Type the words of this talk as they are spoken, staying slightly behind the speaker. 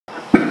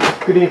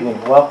Good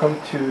evening. Welcome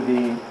to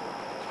the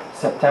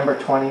September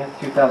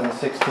 20th,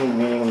 2016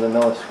 meeting of the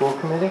Millis School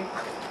Committee.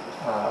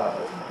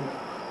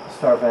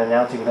 Start by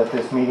announcing that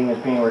this meeting is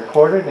being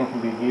recorded and can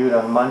be viewed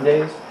on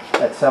Mondays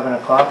at 7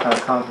 o'clock on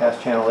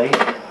Comcast Channel 8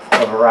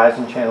 or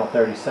Verizon Channel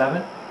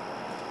 37.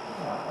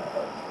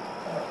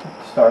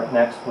 Start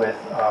next with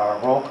our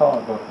roll call.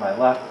 I'll go to my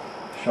left.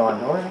 Sean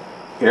Dory.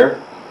 Here.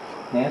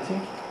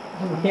 Nancy.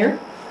 Here.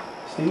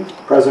 Steve.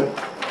 Present.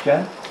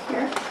 Jen.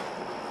 Here.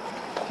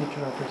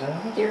 Teacher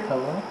representative. Here.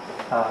 Hello.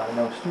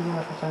 No student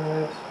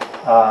representatives.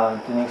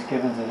 Denise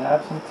Gibbons is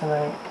absent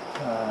tonight.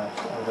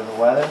 She's under the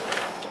weather.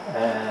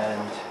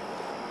 And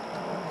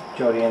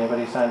Jody,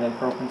 anybody signed in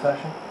for open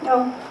session? No.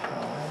 All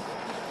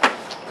right.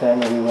 Then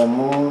we will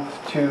move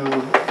to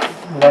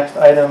next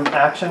item,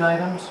 action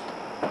items.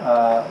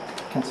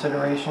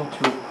 Consideration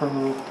to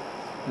approve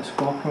the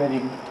school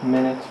committee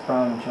minutes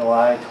from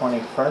July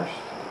 21st.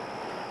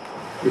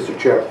 Mr.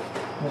 Chair,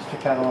 Mr.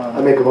 Catalano.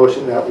 I make a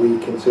motion that we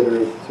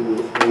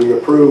we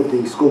approve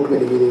the school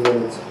committee meeting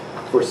minutes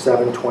for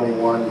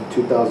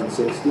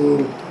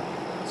 7/21/2016,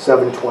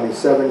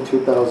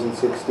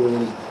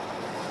 7/27/2016,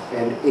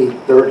 and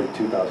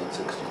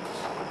 8/30/2016.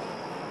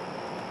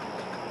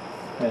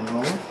 Been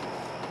moved. Is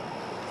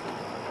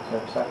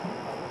there a second?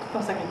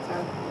 Oh, second,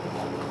 sorry.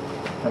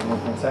 Been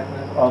moved and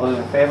seconded. All those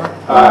in favor?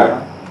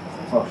 Aye.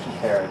 Motion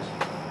carries.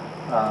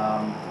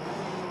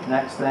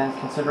 Next then,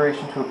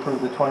 consideration to approve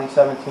the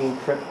 2017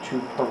 trip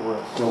to Peru.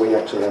 No, we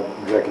actually have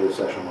executive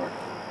session, Mark.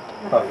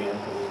 Oh, you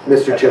didn't do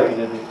Mr. Chair, I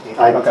did it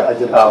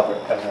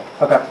separate.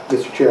 Okay.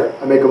 Mr. Chair,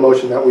 I make a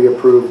motion that we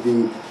approve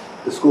the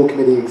school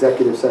committee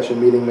executive session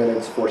meeting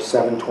minutes for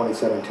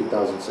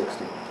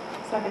 7/27/2016.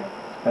 Second.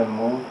 Been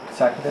moved,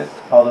 seconded.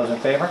 All those in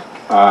favor?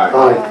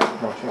 Aye.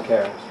 Motion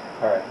carries.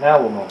 All right, now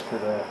we'll move to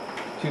the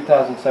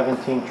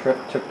 2017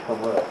 trip to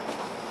Peru.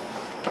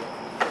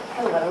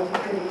 Hello,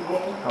 good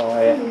evening. How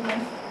are you?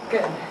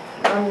 Good.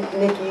 I'm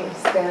Nikki,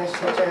 Spanish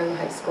teacher in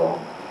high school.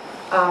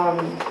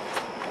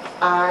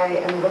 I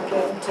am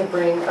looking to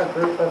bring a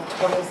group of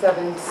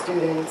 27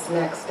 students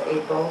next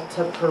April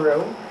to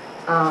Peru.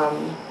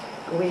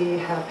 We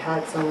have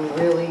had some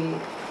really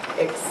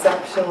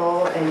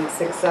exceptional and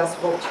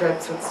successful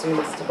trips with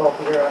students to both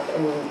Europe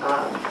and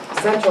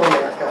Central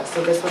America.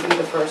 So this would be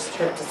the first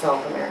trip to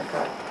South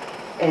America.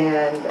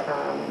 And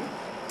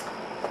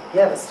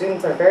yeah, the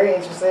students are very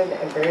interested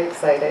and very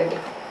excited.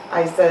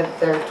 I said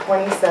there are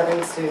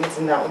 27 students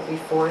and that would be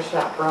 4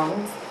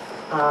 chaperones.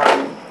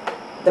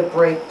 The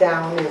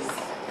breakdown is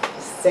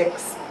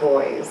 6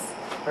 boys,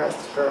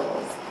 rest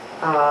girls.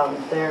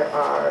 There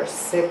are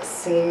 6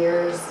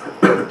 seniors,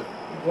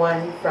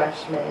 1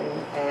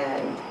 freshman,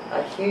 and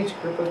a huge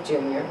group of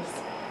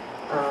juniors.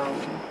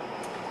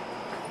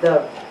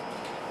 Do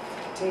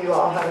you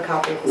all have a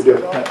copy of the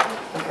schedule?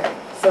 Okay.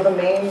 So the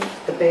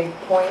big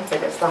points, I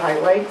guess the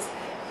highlights,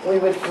 we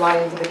would fly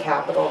into the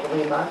capital,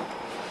 Lima,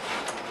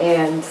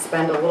 and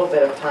spend a little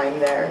bit of time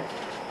there.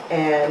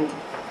 And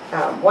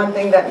one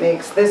thing that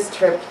makes this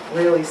trip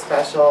really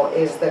special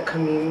is the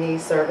community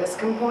service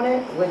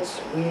component, which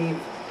we've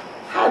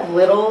had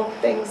little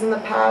things in the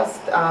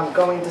past,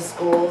 going to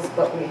schools,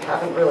 but we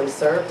haven't really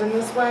served in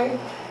this way.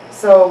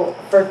 So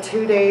for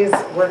 2 days,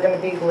 we're going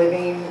to be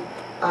living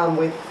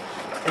with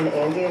an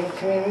Andean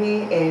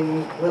community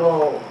in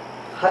little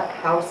hut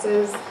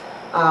houses,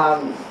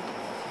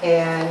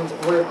 and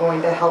we're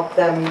going to help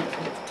them.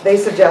 They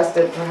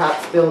suggested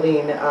perhaps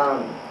building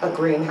a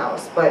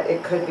greenhouse, but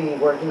it could be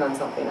working on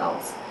something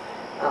else.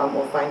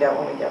 We'll find out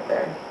when we get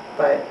there.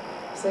 But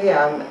so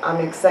yeah,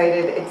 I'm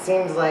excited. It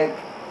seems like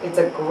it's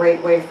a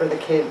great way for the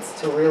kids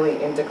to really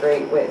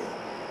integrate with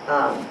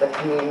the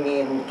community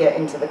and get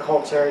into the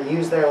culture,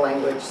 use their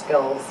language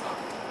skills.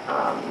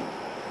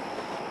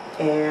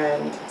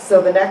 And so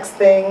the next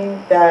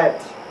thing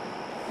that,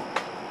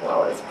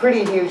 well, it's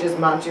pretty huge is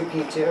Machu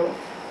Picchu.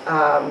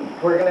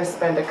 We're going to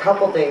spend a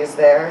couple days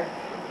there,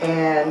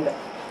 and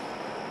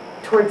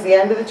towards the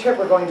end of the trip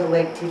we're going to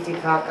Lake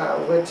Titicaca,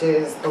 which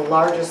is the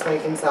largest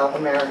lake in South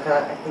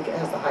America. I think it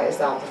has the highest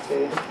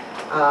altitude.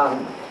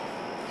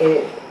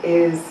 It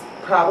is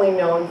probably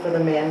known for the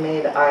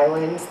man-made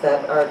islands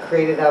that are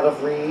created out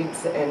of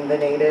reeds, and the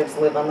natives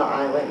live on the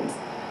islands,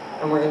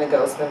 and we're going to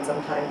go spend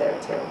some time there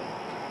too.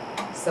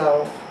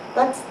 So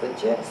that's the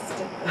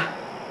gist.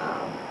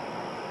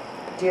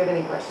 Do you have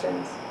any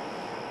questions?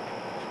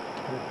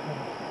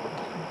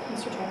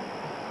 Mr. Chair,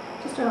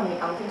 just around the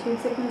altitude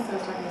sickness, I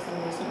was talking to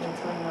someone recently that's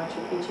going to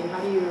Machu Picchu. How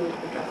do you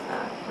address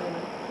that for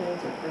the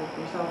kids or for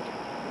yourself?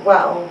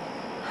 Well,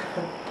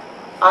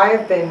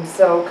 I've been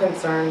so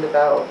concerned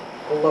about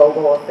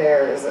global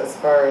affairs as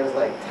far as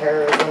like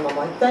terrorism. I'm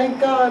like, thank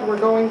God we're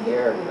going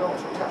here. We don't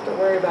have to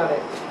worry about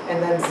it.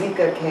 And then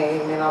Zika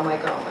came, and I'm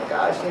like, oh my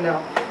gosh, you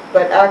know.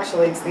 But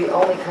actually, it's the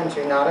only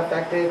country not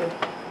affected.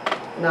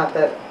 Not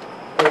that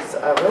there's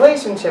a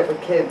relationship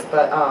with kids,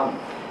 but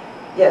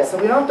yeah, so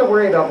we don't have to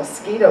worry about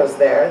mosquitoes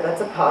there.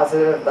 That's a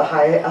positive, the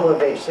high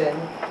elevation.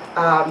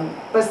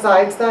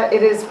 Besides that,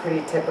 it is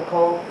pretty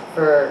typical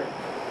for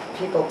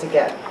people to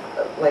get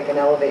like an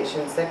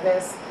elevation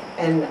sickness.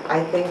 And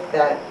I think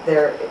that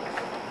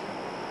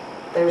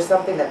there's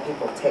something that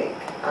people take.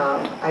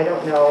 I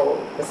don't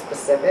know the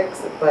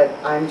specifics, but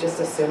I'm just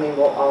assuming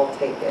we'll all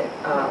take it.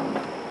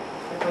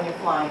 Like when you're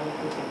flying, you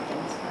can take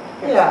things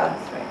from Yeah.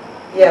 right?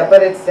 Yeah,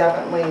 but it's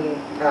definitely,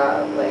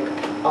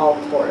 like, all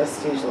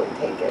tourists usually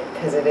take it,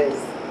 because it is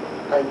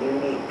a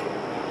unique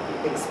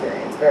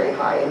experience, very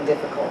high and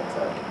difficult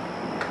to.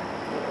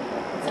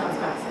 It sounds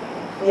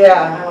fascinating.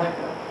 Yeah. I want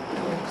to go.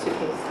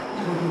 Suitcase.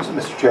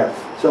 Mr. Chair,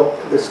 so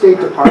the State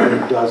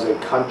Department does a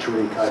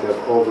country kind of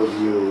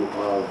overview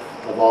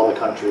of all the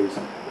countries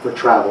for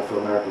travel, for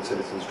American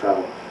citizens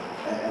travel.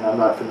 And I'm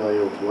not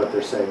familiar with what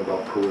they're saying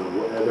about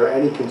Peru. Are there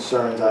any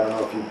concerns? I don't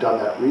know if you've done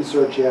that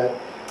research yet.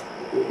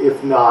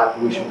 If not,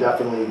 we should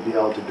definitely be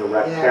able to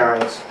direct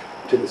parents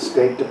to the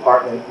State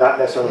Department, not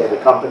necessarily the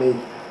company,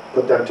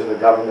 put them to the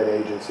government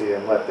agency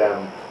and let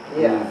them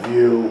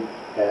review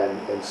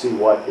and see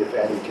what, if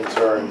any,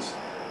 concerns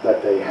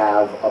that they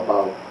have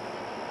about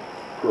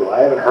Peru.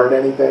 I haven't heard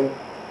anything.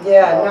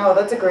 Yeah, no,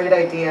 that's a great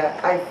idea.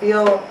 I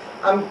feel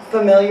I'm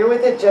familiar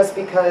with it just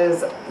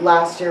because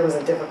last year was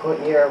a difficult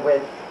year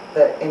with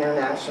the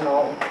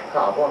international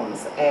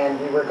problems, and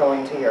we were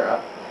going to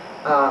Europe.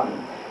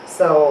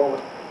 So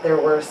there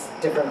were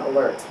different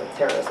alerts with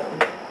terrorism.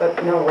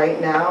 But no, right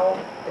now,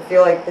 I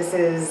feel like this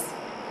is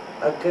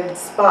a good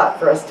spot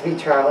for us to be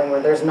traveling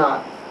where there's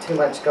not too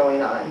much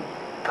going on.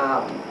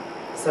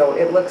 So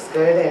it looks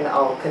good, and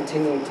I'll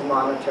continue to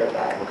monitor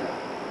that. Okay.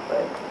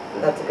 But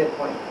that's a good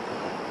point.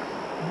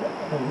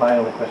 And my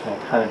only question,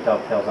 it kind of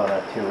dovetails on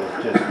that too,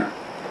 is just,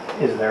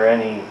 is there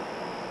any,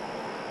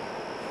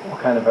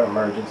 what kind of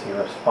emergency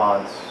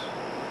response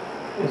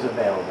is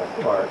available?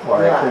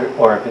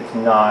 Or if it's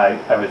not,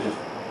 I was just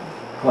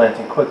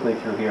glancing quickly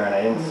through here and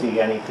I didn't see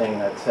anything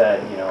that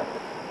said, you know,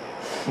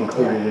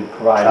 included,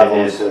 provided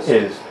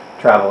is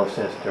travel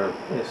assist, or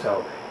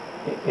so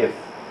if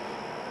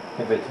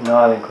it's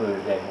not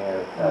included in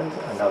here, that's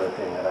another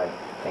thing that I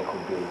think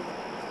would be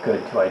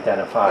good to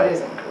identify. It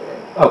is included.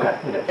 Okay,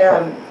 it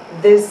is.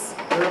 This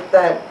group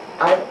that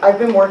I've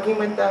been working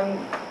with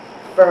them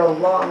for a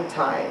long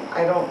time.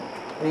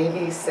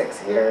 Maybe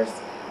 6 years.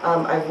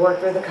 I've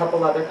worked with a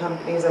couple other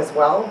companies as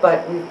well,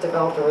 but we've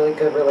developed a really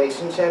good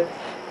relationship.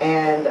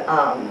 And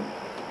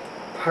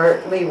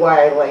partly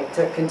why I like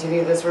to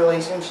continue this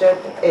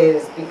relationship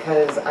is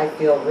because I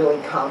feel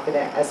really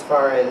confident as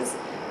far as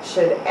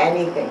should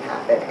anything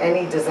happen,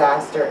 any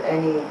disaster,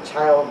 any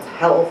child's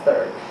health,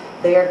 or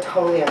they are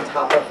totally on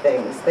top of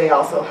things. They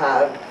also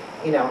have,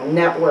 you know,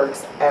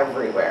 networks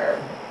everywhere,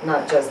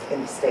 not just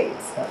in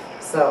states.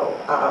 So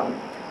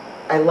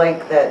I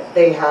like that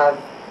they have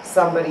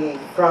somebody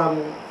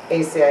from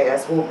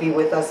ACIS will be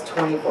with us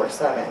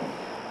 24/7.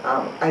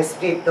 I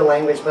speak the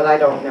language, but I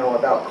don't know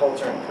about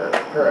culture in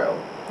Peru.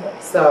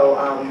 So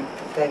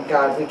thank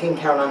God we can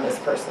count on this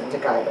person to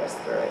guide us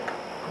through it.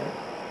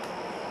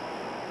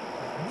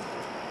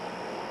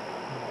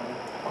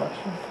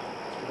 Questions?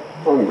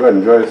 Oh, good.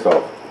 Enjoy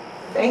yourself.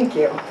 Thank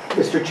you.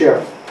 Mr.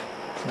 Chair,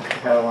 Mr.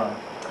 Catalano?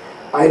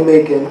 I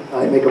make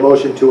a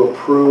motion to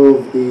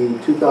approve the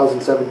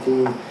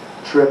 2017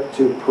 trip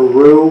to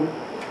Peru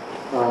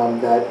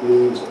that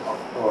leaves,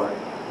 or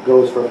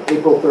goes from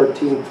April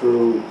 13th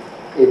through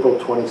April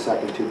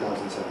 22nd,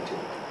 2017.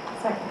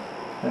 Second.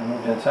 Been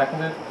moved and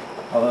seconded.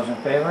 All those in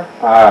favor?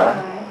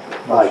 Aye.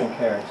 Motion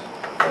carries.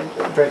 Thank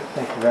you. Great,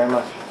 thank you very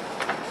much.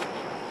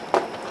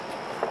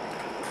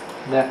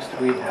 Next,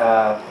 we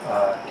have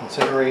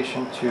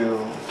consideration to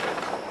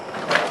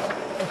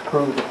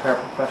approve the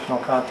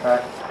paraprofessional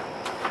contract,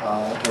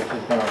 which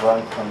is going to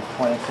run from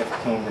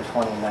 2016 to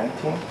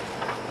 2019.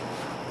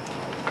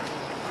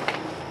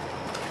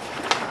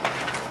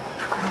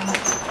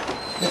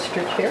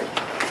 Mr. Chair,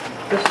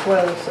 this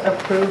was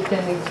approved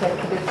in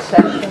executive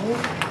session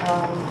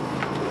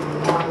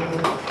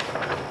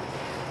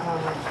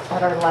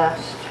at our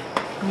last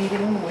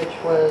meeting, which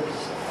was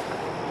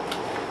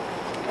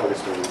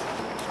August 30th.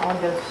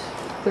 August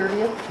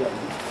 30th.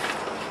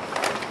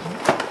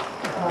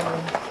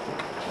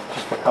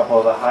 Just a couple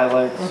of the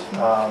highlights.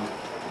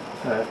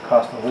 The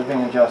cost of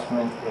living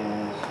adjustment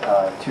is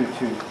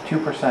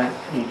 2%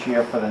 each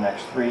year for the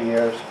next 3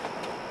 years,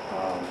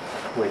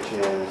 which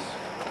is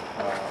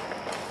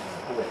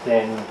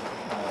within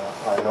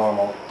our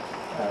normal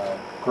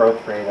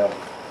growth rate of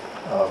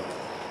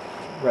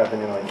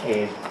revenue and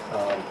aid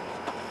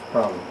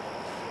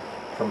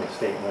from the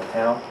state and the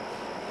town.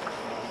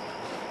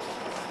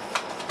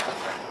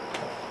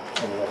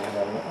 Anybody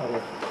have any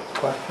other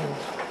questions?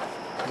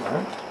 All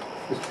right.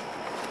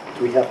 Do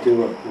we have to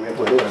do it?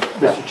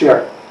 Mr.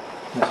 Chair,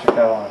 Mr.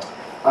 Catalano?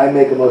 I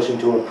make a motion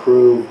to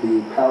approve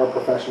the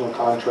paraprofessional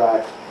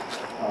contract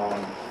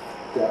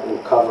that will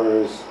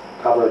cover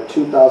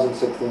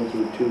 2016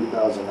 through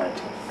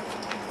 2019.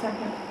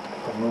 Second.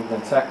 Been moved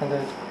and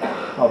seconded.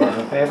 All those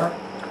in favor?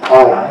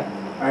 Aye.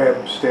 I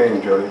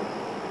abstain, Jody.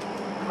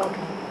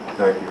 Okay.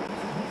 Thank you.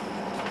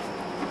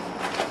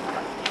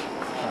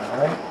 All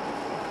right.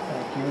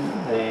 Thank you.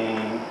 The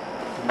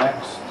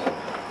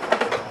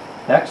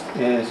next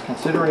is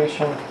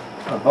consideration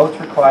votes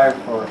required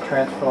for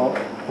transfer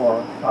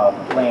for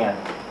land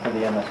for the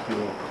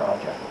MSBA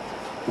project.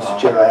 Mr.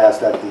 Chair, I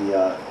asked that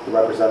the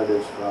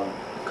representatives from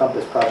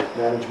Compass Project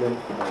Management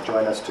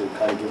join us to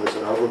kind of give us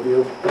an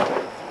overview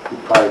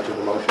prior to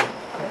the motion.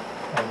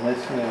 And this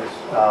is,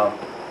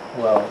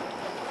 will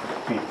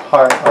be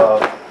part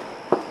of,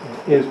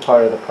 is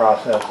part of the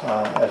process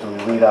as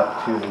we lead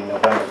up to the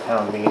November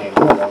town meeting.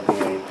 There will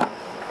be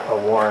a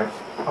warrant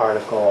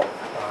article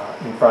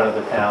in front of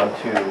the town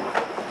to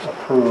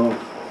approve,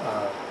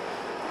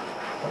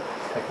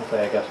 technically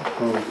I guess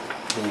approve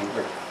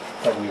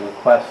that we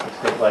request the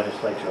state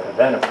legislature to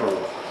then approve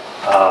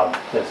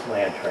this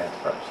land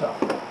transfer. So,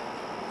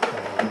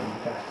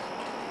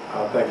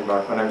 thank you,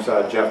 Mark. My name is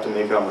Jeff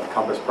D'Amico. I'm with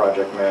Compass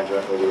Project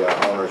Management, with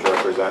the owner's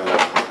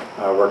representative,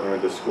 working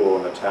with the school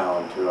and the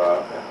town to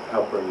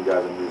help bring you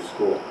guys a new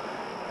school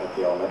at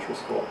the elementary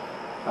school.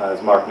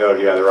 As Mark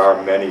noted, yeah, there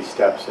are many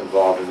steps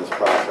involved in this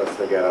process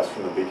to get us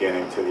from the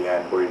beginning to the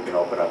end where you can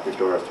open up your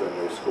doors to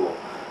a new school.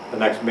 The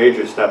next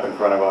major step in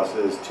front of us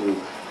is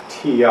to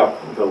tee up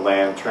the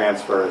land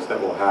transfers that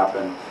will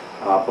happen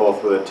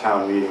both with a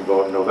town meeting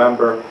vote in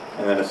November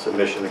and then a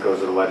submission that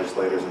goes to the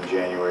legislators in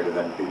January to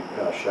then be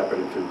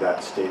shepherded through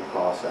that state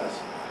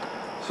process.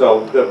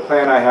 So the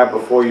plan I have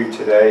before you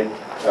today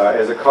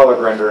is a color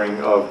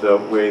rendering of the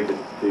way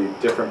that the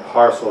different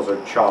parcels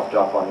are chopped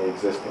up on the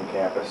existing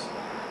campus.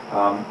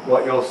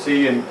 What you'll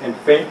see in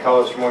faint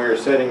colors from where you're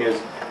sitting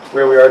is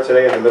where we are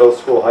today in the middle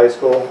school, high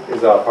school,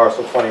 is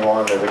parcel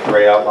 21. There's a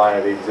gray outline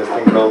of the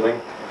existing building.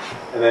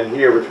 And then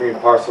here between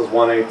parcels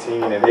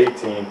 118 and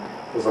 18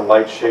 is a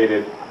light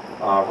shaded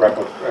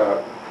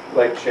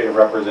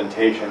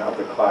representation of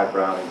the Clyde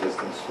Brown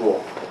existing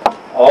school.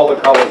 All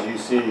the colors you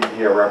see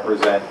here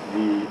represent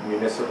the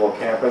municipal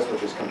campus,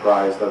 which is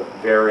comprised of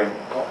varying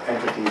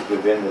entities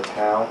within the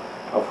town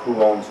of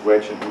who owns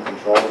which and who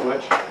controls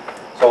which.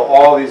 So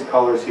all these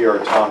colors here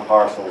are town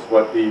parcels.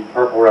 What the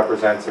purple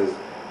represents is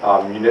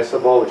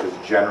municipal, which is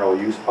general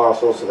use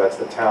parcels, so that's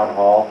the town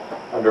hall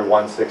under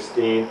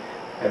 116,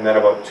 and then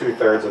about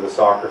 2/3 of the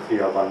soccer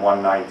field on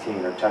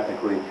 119 are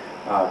technically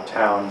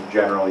town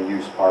general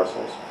use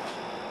parcels.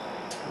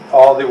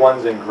 All the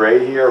ones in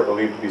gray here are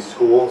believed to be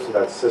schools, so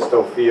that's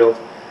Sisto Field,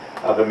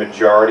 the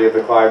majority of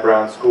the Clyde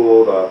Brown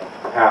School, the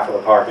half of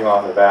the parking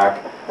lot in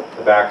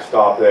the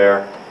backstop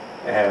there,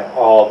 and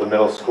all the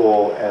middle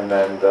school, and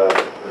then the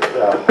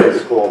high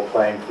school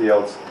playing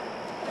fields,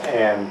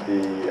 and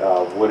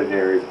the wooded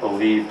areas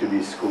believed to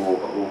be school,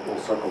 but we'll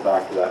circle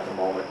back to that in a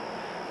moment.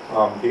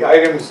 The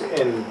items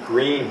in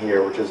green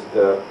here, which is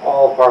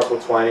all parcel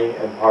 20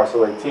 and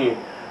parcel 18,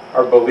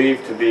 are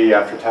believed to be,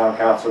 after town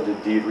council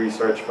did deed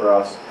research for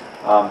us,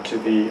 to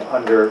be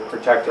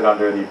protected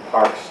under the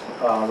parks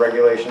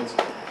regulations,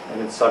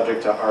 and it's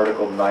subject to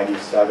Article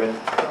 97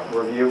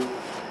 review.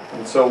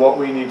 And so what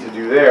we need to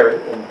do there,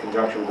 in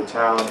conjunction with the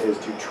town, is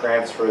to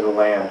transfer the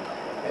land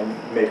and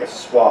make a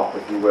swap,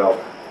 if you will,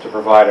 to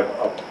provide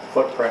a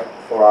footprint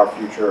for our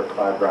future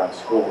Clyde Brown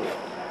School.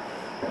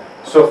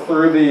 So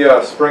through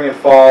the spring and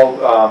fall,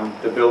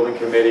 the building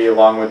committee,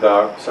 along with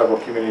several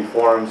community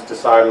forums,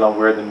 decided on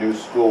where the new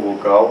school will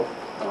go.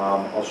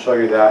 I'll show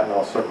you that, and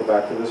I'll circle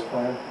back to this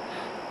plan.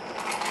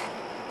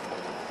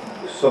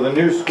 So the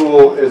new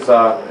school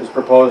is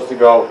proposed to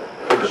go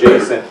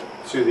adjacent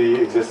to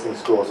the existing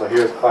school. So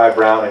here's Clyde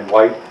Brown in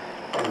white,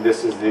 and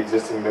this is the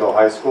existing middle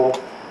high school.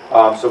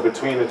 So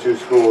between the two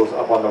schools,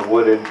 up on the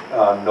wooded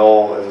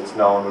knoll, as it's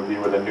known, would be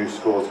where the new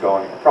school is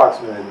going.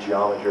 Approximately the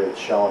geometry that's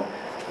shown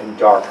in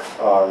dark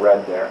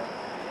red there.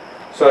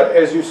 So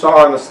as you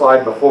saw on the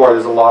slide before,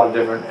 there's a lot of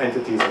different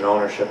entities and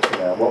ownerships in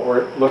there. What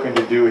we're looking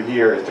to do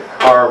here is to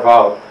carve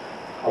out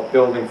a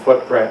building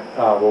footprint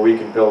where we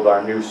can build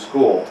our new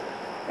school.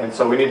 And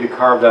so we need to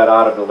carve that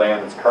out of the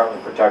land that's currently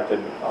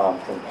protected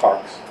from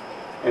parks.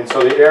 And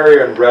so the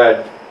area in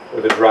red,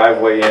 with a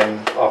driveway in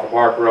off of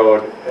Park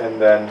Road,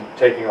 and then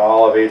taking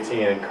all of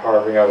 18 and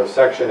carving out a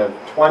section of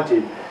 20,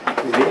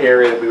 is the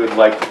area that we would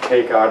like to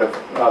take out of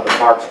the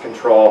parks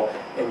control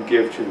and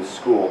give to the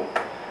school.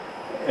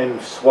 In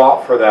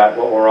swap for that,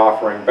 what we're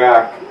offering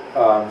back,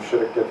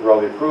 should it get through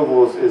all the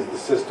approvals, is the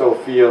Sisto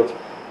Field,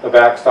 the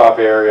backstop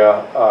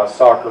area,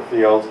 soccer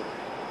field,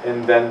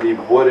 and then the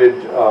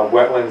wooded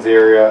wetlands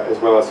area, as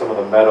well as some of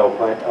the meadow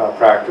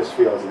practice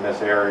fields in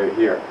this area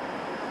here.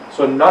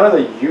 So none of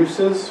the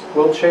uses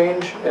will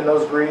change in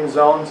those green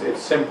zones.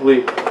 It's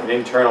simply an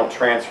internal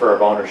transfer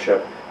of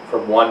ownership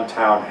from one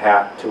town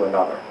hat to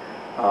another.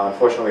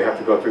 Unfortunately, we have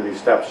to go through these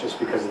steps just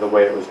because of the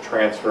way it was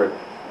transferred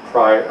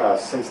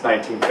since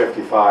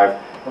 1955,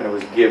 when it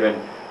was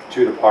given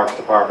to the Parks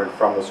Department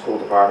from the school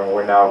department.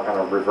 We're now kind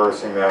of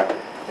reversing that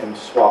and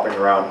swapping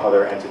around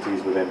other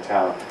entities within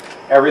town.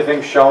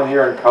 Everything shown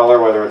here in color,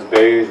 whether it's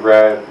beige,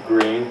 red,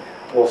 green,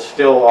 will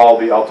still all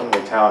be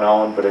ultimately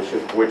town-owned, but it's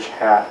just which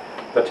hat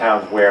the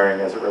town's wearing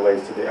as it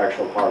relates to the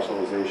actual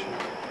parcelization.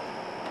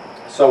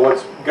 So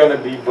what's going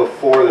to be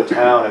before the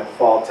town at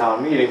fall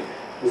town meeting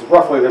is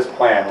roughly this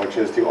plan, which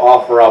is to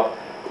offer up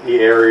the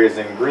areas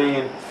in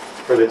green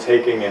for the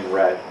taking in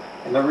red.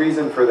 And the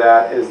reason for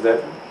that is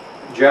that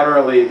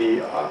generally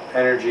the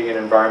Energy and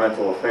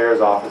Environmental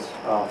Affairs Office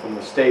from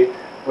the state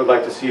would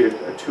like to see a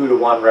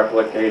 2-to-1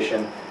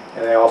 replication,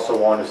 and they also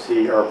want to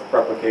see a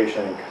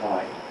replication in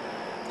kind.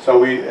 So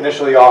we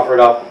initially offered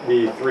up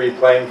the 3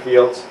 playing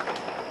fields,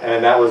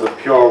 and that was a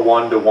pure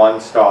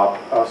 1-to-1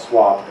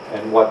 swap.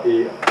 And what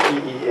the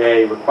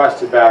EEA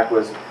requested back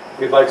was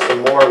we'd like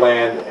some more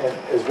land, and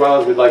as well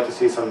as we'd like to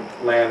see some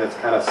land that's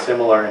kind of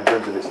similar in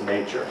terms of its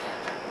nature.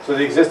 So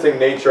the existing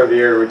nature of the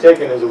area we're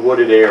taking is a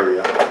wooded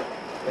area.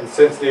 And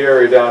since the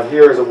area down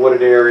here is a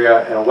wooded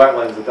area and a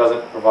wetlands, it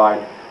doesn't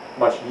provide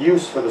much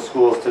use for the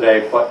schools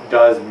today, but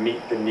does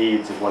meet the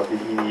needs of what the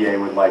EEA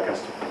would like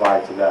us to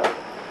provide to them.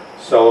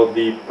 So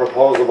the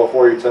proposal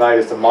before you tonight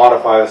is to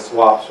modify the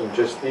swaps from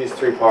just these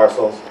 3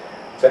 parcels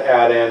to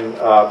add in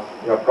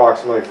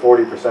approximately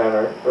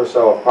 40% or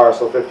so of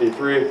parcel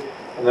 53,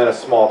 and then a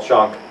small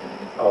chunk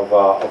of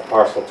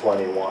parcel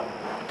 21.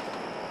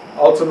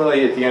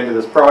 Ultimately, at the end of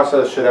this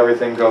process, should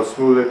everything go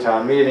smooth at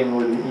town meeting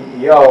with the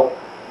EEO,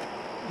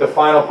 the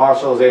final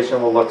parcelization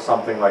will look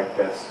something like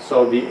this.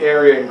 So the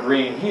area in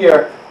green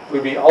here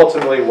would be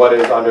ultimately what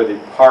is under the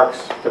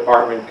Parks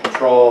Department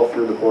control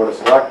through the Board of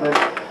Selectmen.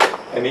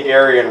 And the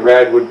area in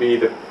red would be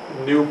the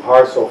new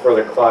parcel for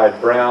the Clyde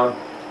Brown.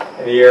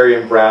 And the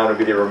area in brown would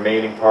be the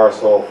remaining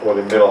parcel for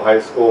the middle high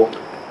school.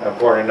 And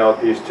important to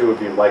note, these 2 would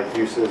be like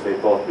uses.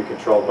 They'd both be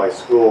controlled by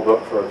school,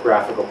 but for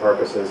graphical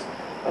purposes,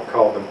 I've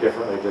called them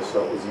differently just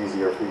so it was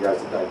easier for you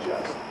guys to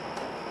digest.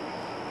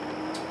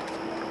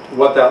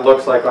 What that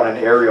looks like on an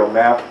aerial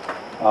map,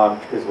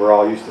 because we're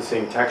all used to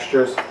seeing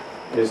textures,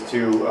 is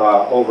to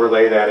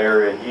overlay that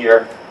area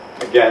here.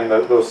 Again,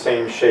 those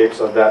same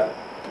shapes of that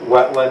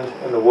wetland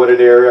in the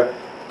wooded area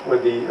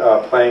with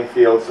the playing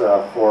fields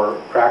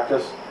for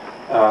practice,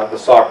 the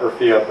soccer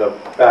field, the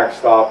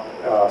backstop,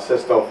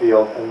 Sisto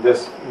field, and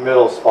this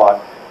middle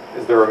spot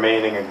is the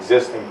remaining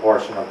existing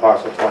portion of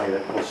parcel 20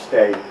 that will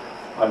stay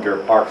under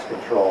Parks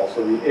control.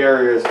 So the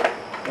areas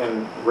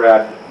in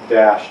red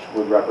dashed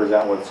would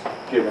represent what's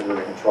given to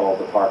the control of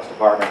the Parks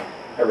Department.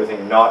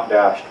 Everything not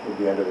dashed would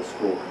be under the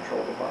School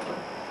Control Department.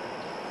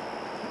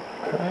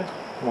 Can I ask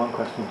one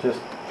question? Just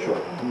Sure.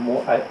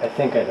 more, I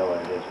think I know what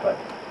it is, but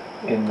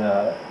in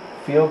the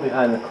field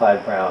behind the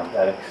Clyde Brown,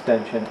 that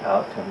extension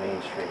out to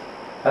Main Street,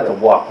 that's a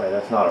walkway,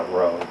 that's not a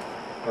road,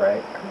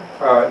 right?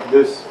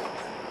 This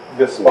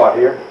spot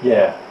here?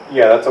 Yeah.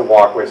 Yeah, that's a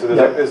walkway. So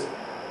Yep.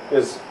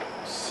 there's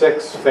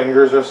 6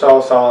 fingers or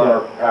so. Some of them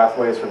are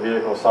pathways for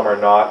vehicles, some are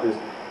not.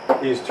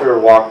 These 2 are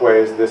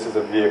walkways. This is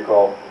a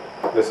vehicle.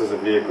 This is a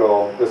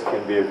vehicle. This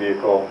can be a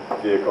vehicle,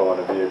 vehicle,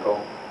 and a vehicle.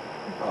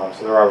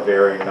 So there are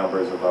varying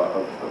numbers of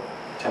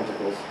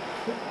tentacles.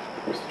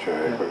 Mr.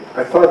 Chair,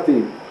 I thought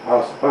the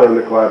house on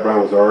the Clyde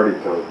Brown was already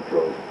town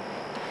controlled.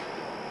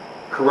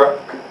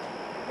 Correct.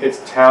 It's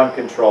town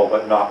control,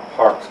 but not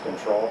parks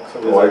control.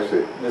 So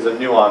there's a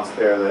nuance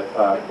there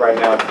that right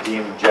now it's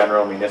deemed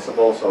general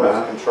municipal, so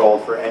it's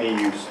controlled for any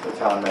use the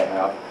town may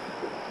have.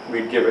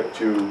 We'd give it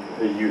to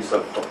the use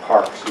of for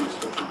parks use,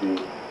 which would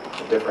be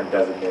a different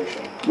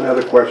designation. My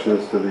other question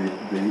is to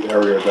the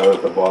area down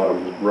at the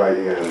bottom right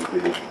hand,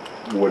 the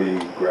woody,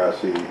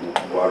 grassy,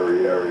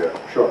 watery area.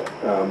 Sure.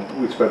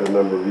 We spent a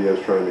number of years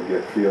trying to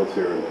get fields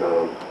here in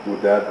town.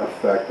 Would that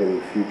affect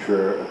any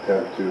future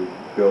attempt to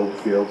build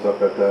fields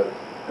up at that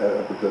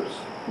at the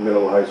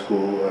middle high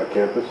school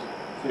campus?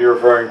 So you're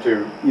referring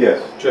to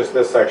Yes. just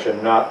this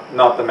section, not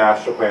the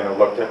master plan that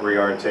looked at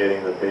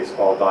reorientating the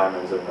baseball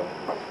diamonds and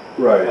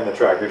Right. the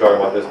track. You're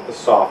talking about the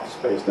soft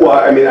space. Well,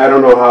 I mean, I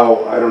don't know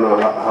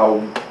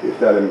how if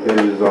that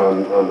impinges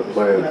on the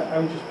plan. I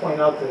would just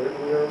point out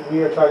that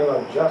we are talking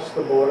about just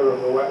the border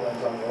of the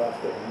wetlands on the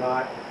left there,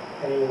 not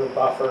any of the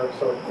buffer.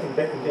 So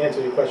to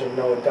answer your question,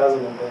 no, it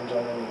doesn't impinge on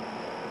any,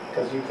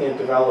 because you can't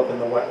develop in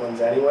the wetlands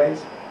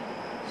anyways.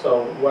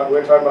 So what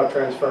we're talking about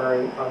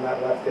transferring on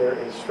that left there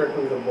is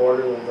strictly the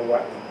border of the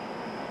wetland.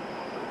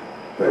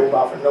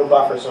 No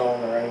buffer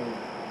zone or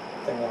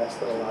anything else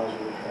that allows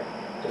you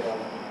to develop.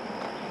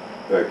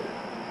 Thank you.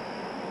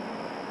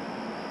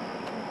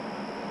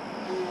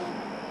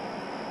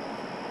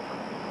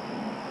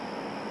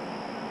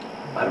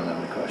 I don't have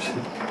any question.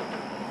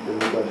 Any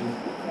questions?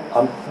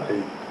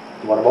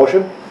 You want a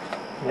motion?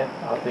 Yeah,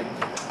 I'll take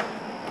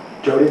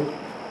it. Jody?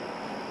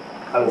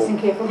 Listen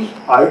carefully.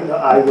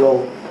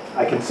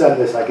 I can send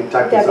this, I can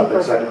type this That'd up be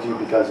and send it to you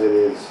because it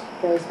is,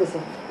 Very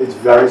specific. it's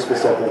very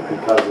specific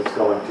because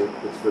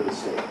it's for the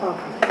state.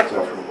 Okay.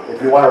 So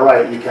if you want to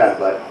write, you can,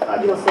 but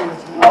You'll send it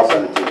to me. I'll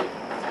send it to you.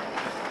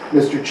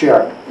 Mr.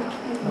 Chair,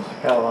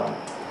 Mr. Catalano.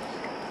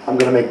 I'm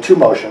going to make 2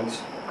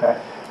 motions Okay.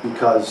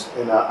 because,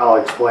 and I'll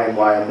explain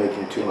why I'm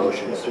making 2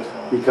 motions.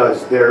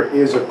 Because there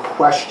is a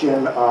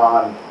question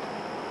on,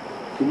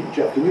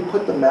 Jeff, can you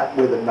put the map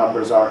where the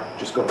numbers are?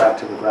 Just go back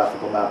to the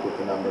graphical map with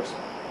the numbers.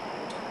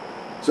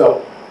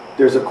 So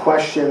there's a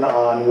question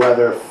on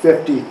whether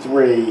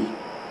 53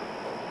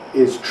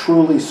 is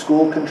truly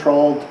school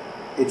controlled.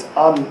 It's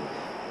on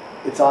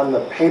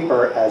the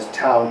paper as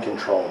town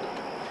controlled.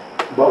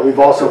 But we've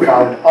also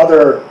found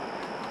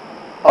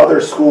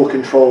other school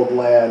controlled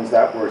lands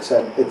that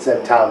it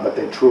said town, but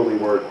they truly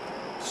were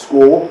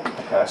school.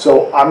 Okay.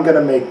 So I'm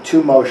gonna make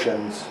two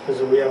motions.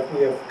 Because we have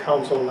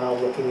council now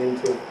looking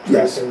into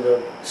Yes. tracing the,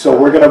 So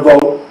we're gonna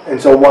vote, and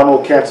so one will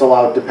cancel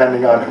out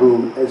depending on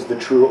who is the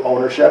true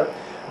ownership.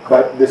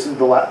 But this is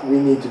we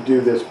need to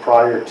do this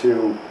prior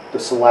to the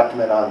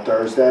selectmen on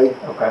Thursday.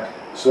 Okay.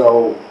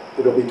 So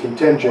it'll be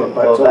contingent,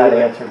 but. Will so that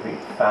we're- answer be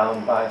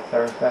found by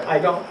Thursday? I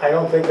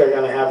don't think they're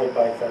gonna have it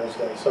by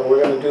Thursday. So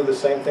we're gonna do the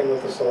same thing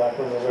with the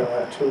selectmen. We're gonna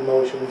have two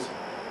motions.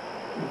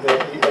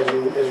 That, as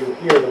you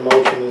hear, the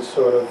motion is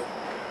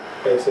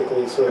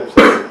basically sort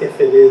of, if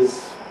it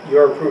is,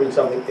 you're approving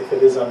something, if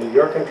it is under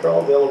your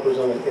control, they'll approve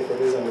something, if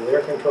it is under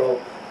their control.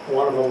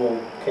 One of them will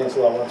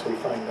cancel out once we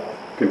find out.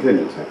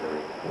 Contingency.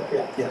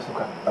 Yeah. Yes.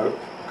 Okay.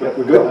 We're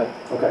Go good? ahead.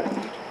 Okay.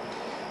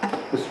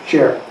 Mr.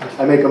 Chair,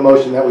 I make a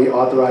motion that we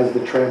authorize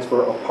the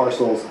transfer of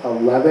parcels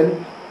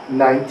 11,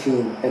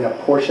 19, and a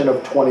portion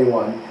of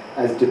 21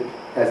 as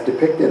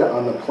depicted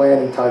on the plan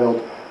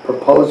entitled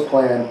Proposed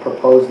Plan,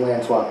 Proposed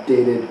Land Swap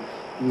dated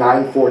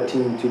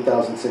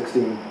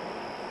 9/14/2016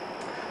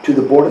 to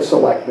the Board of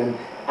Selectmen,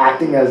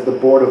 acting as the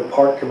Board of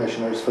Park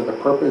Commissioners for the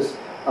purpose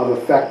of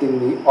effecting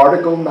the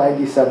Article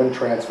 97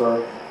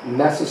 transfer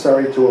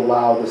necessary to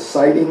allow the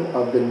siting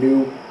of the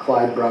new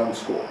Clyde Brown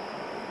School.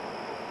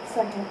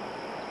 Second.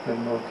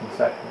 Been moved and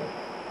seconded.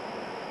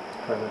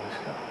 Further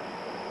discussion?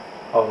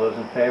 All those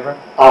in favor?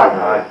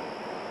 Aye.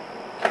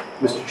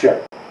 Mr.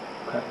 Chair.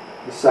 Okay.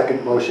 The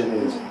second motion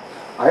is,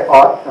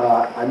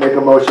 I make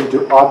a motion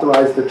to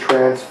authorize the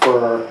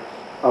transfer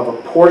of a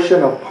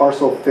portion of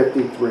parcel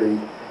 53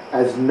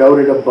 as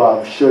noted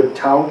above, should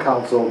town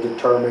council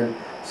determine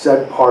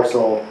said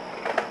parcel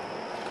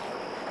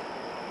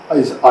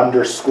is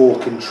under school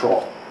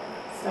control.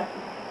 Second.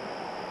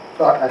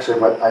 Actually,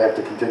 but I have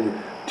to continue.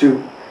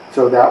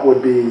 So that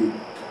would be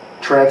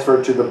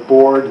transferred to the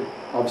Board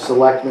of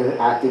Selectmen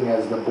acting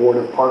as the Board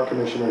of Park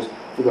Commissioners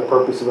for the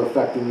purpose of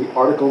effecting the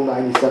Article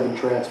 97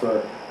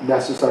 transfer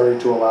necessary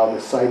to allow the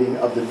siting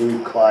of the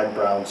new Clyde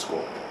Brown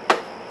School.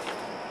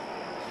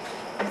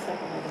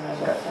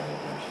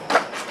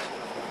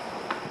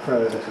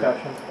 Further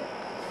discussion?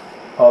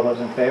 All those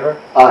in favor?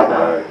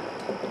 Aye.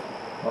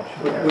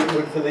 Motion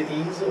carries. For the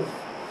ease of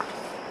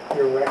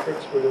your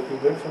records, would it be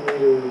good for me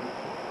to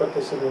put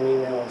this in an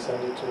email and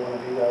send it to one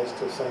of you guys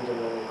to send to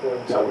the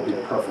recording That would be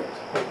secretary?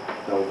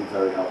 perfect. That would be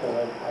very helpful.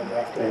 Because I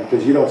drafted it.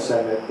 Because you don't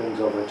send things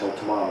over until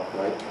tomorrow,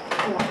 right?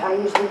 I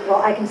usually,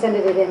 well, I can send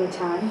it at any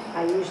time.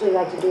 I usually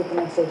like to do it the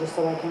next day just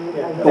so I can.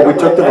 Yeah. Well, we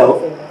took the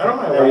vote. I don't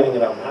mind writing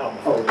it out now.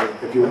 Oh,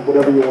 if you,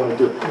 whatever you want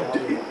to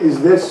do.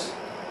 Is this,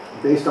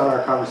 based on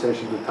our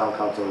conversations with town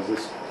council, is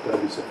this going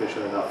to be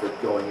sufficient enough for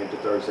going into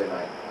Thursday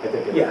night? I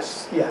think it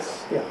is.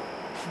 Yes, yeah.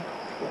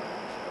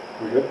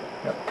 We good?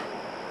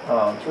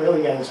 It's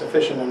really getting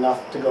sufficient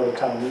enough to go to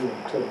town meeting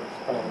too.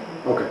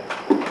 Okay.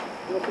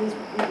 Well, these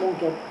won't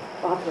get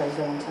authorized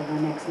though until our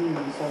next meeting,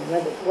 so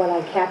what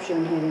I capture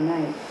in here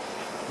tonight.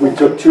 We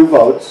took two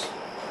votes,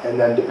 and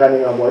then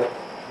depending on what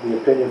the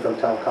opinion from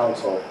town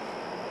council,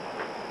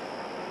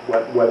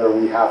 whether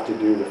we have to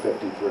do the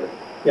 53.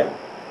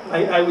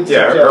 I would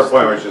Yeah, suggest. her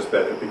point was just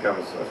that it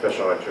becomes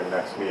official at your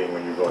next meeting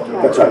when you vote to.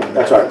 That's right,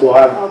 that's right. We'll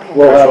have, Okay. Which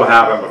will we'll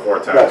have, happen before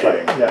town That's right.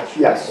 meeting. Yes.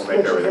 yes. We'll make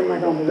Which is in everything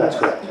legal. November, That's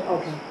yes. correct.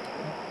 Okay.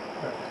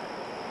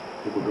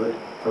 Think we're good?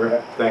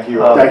 Okay, thank you.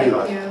 Thank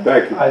you.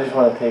 Thank you. I just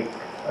want to take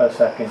a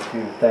second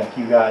to thank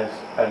you guys.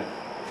 I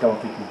don't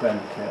think you've been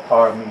to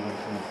our meetings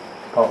in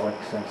public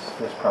since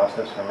this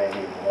process, or maybe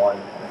one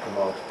at the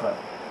most, but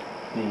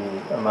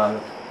the amount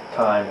of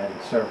time and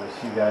service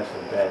you guys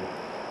have been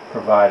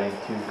providing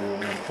to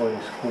the employee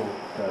school,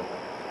 the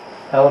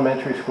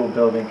elementary school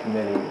building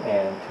committee,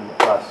 and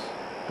to us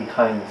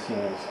behind the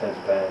scenes has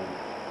been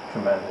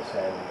tremendous,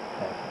 and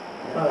thank you.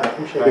 I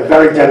appreciate They're it.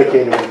 very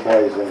dedicated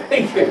employees and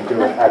Thank you. and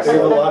doing We have a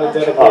excellent. lot of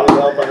dedicated help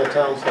on the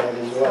town side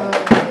as well.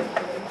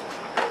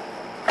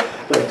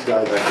 Thanks,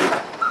 guys.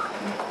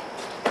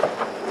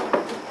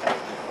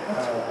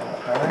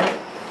 All right.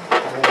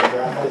 I'm gonna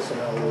draft this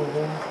and I'll move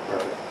in.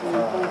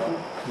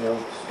 Perfect. You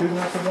know, student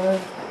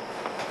representatives,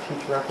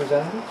 teacher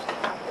representatives?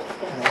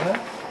 All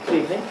right.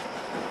 Good evening.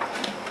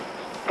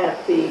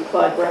 At the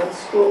Clyde Brown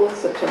School,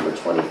 September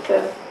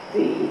 25th,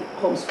 the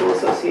Homeschool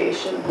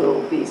Association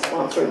will be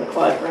sponsoring the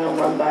Clyde Brown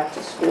Run Back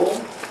to School.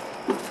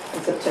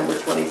 On September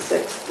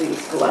 26th, the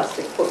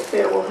Scholastic Book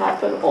Fair will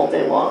happen all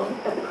day long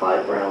at the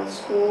Clyde Brown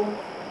School.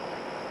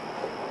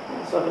 I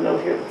also have a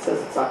note here that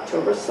says it's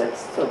October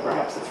 6th, so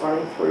perhaps it's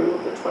running through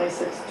the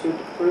 26th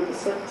through the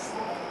 6th.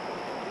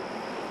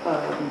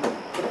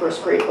 The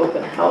first grade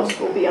open house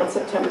will be on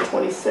September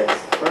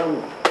 26th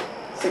from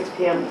 6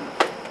 p.m.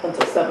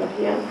 until 7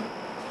 p.m.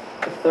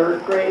 The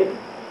third grade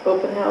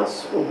open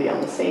house will be on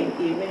the same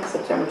evening,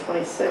 September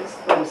 26th,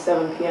 from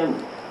 7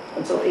 p.m.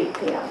 until 8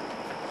 p.m.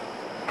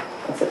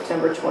 On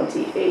September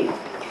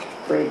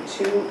 28th, grade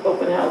 2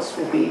 open house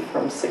will be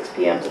from 6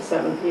 p.m. to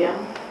 7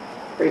 p.m.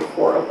 Grade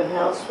 4 open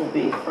house will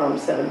be from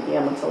 7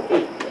 p.m. until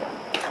 8 p.m.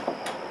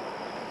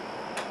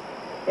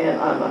 And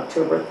on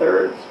October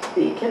 3rd,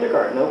 the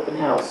kindergarten open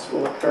house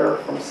will occur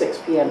from 6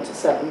 p.m. to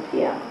 7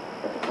 p.m.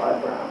 at the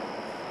Clyde Brown.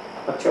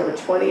 October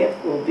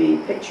 20th will be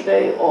Picture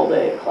Day, all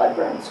day at Clyde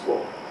Brown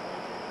School.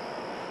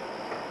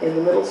 In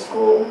the middle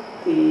school,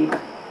 the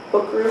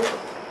book group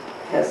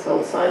has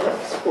held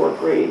sign-ups for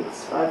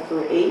grades 5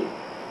 through 8.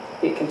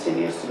 It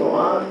continues to go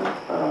on.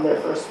 Their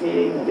first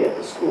meeting will be at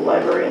the school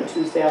library on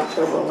Tuesday,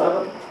 October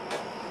 11th,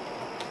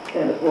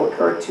 and it will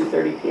occur at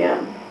 2:30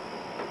 p.m.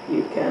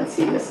 You can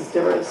see Mrs.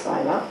 Dimmer to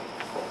sign up.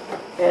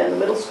 And the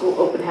middle school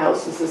open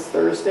house is this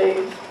Thursday,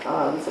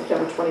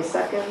 September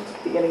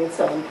 22nd, beginning at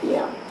 7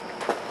 p.m.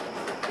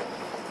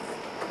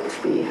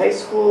 The high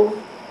school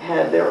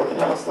had their open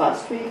house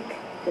last week.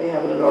 They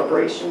have an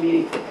inauguration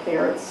meeting for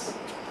parents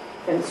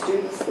and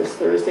students this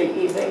Thursday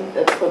evening.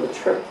 That's for the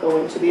trip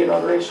going to the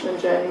inauguration in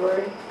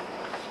January.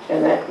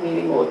 And that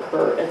meeting will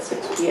occur at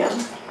 6 p.m.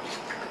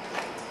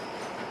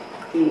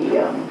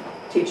 The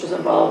teachers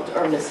involved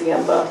are Miss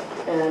Yemba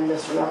and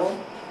Miss Revel.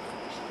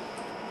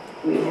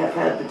 We have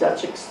had the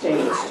Dutch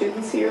exchange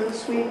students here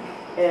this week,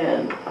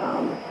 and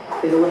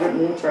they delivered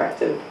an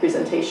interactive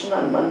presentation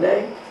on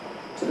Monday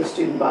to the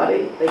student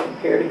body. They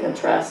compared and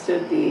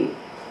contrasted the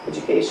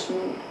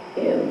education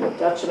in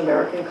Dutch and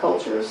American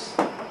cultures.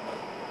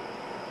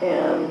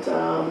 And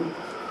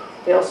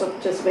they also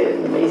participated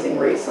in an amazing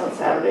race on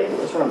Saturday that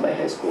was run by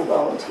high school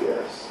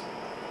volunteers.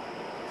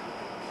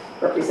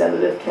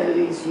 Representative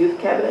Kennedy's youth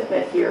cabinet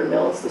met here in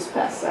Millis this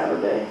past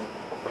Saturday.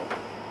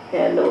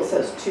 And Millis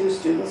has 2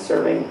 students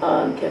serving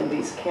on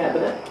Kennedy's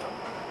cabinet.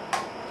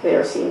 They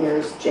are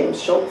seniors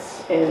James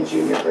Schultz and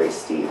junior Grace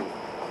Steve.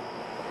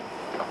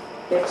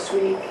 Next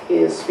week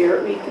is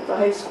Spirit Week at the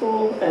high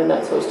school, and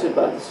that's hosted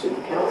by the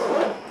student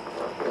council.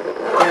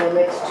 And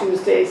next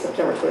Tuesday,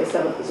 September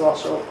 27th, is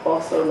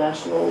also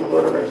National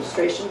Voter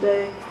Registration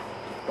Day,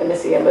 and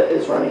Miss Yemba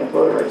is running a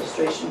voter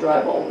registration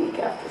drive all week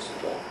after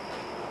school.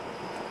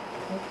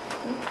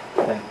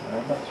 Thank you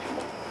very much.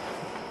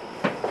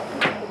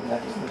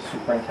 Next, the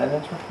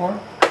superintendent's report.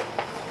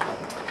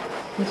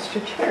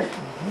 Mr. Chair,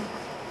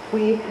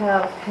 we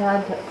have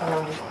had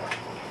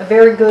a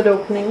very good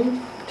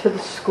opening to the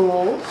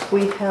schools.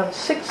 We have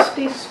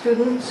 60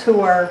 students who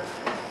are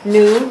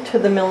new to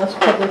the Millis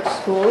Public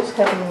Schools,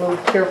 having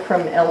moved here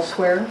from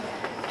elsewhere.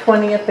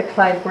 20 at the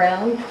Clyde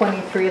Brown,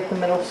 23 at the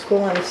middle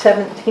school, and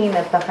 17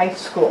 at the high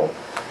school.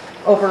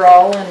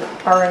 Overall,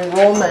 our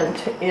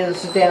enrollment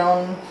is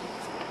down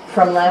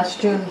from last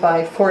June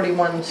by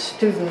 41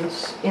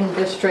 students in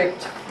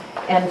district,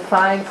 and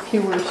 5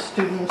 fewer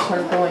students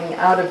are going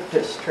out of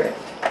district.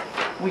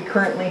 We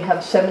currently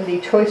have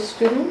 70 choice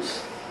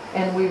students,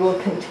 and we will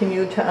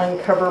continue to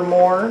uncover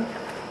more.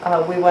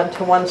 We want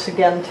to once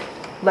again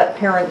let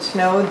parents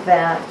know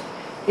that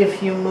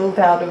if you move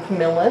out of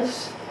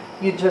Millis,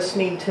 you just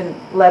need to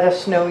let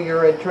us know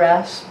your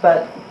address,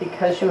 but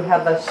because you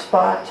have a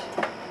spot,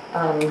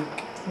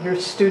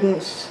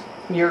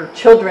 your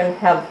children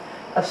have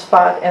a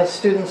spot as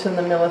students in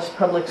the Millis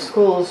Public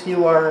Schools,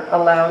 you are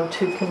allowed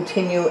to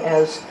continue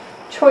as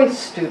choice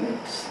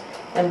students,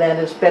 and that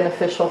is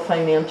beneficial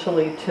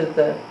financially to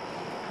the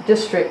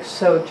district,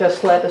 so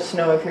just let us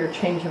know of your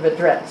change of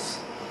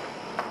address.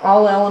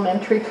 All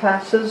elementary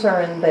classes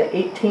are in the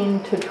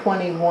 18 to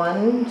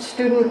 21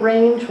 student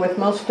range, with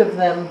most of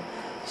them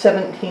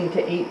 17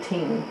 to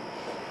 18.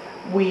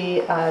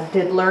 We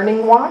did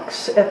learning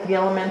walks at the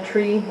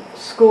elementary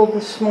school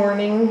this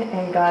morning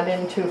and got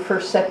into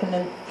first, second,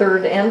 and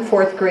third and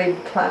fourth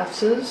grade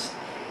classes,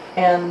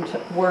 and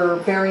were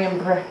very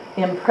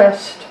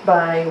impressed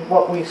by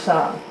what we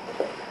saw.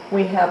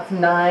 We have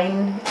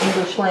 9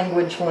 English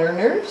language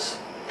learners,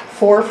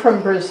 4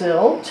 from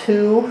Brazil,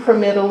 2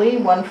 from Italy,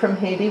 1 from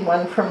Haiti,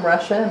 1 from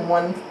Russia, and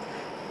 1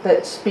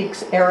 that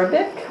speaks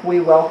Arabic. We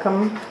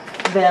welcome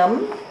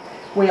them.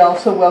 We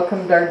also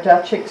welcomed our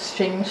Dutch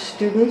exchange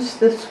students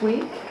this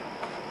week.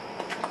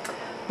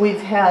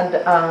 We've had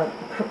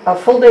a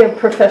full day of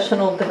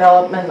professional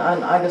development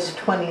on August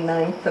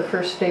 29th, the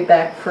first day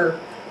back for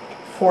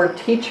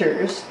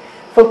teachers,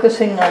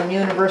 focusing on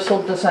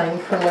universal design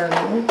for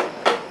learning.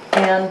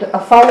 And a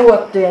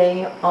follow-up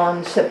day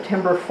on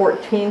September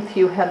 14th.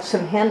 You have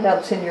some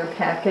handouts in your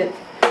packet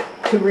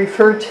to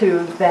refer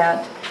to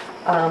that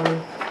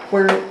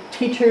where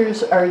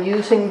teachers are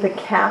using the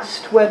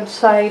CAST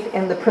website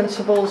and the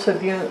principles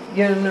of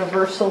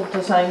universal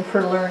design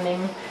for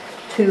learning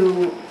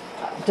to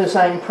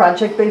design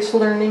project-based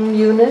learning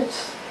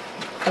units.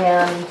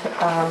 And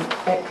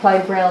at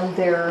Clyde Brown,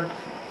 they're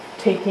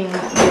taking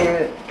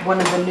one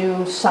of the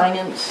new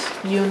science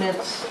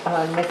units,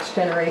 next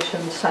generation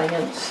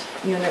science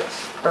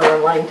units are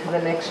aligned to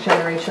the next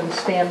generation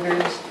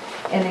standards,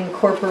 and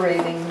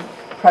incorporating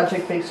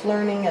project-based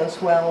learning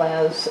as well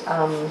as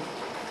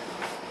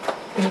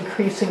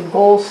increasing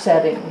goal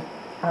setting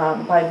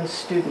by the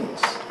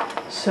students.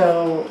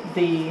 So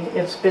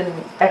it's been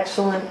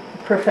excellent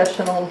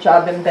professional,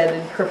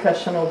 job-embedded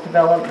professional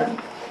development.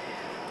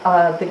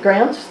 The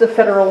grants, the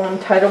federal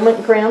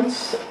entitlement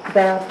grants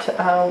that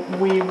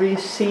we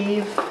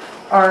receive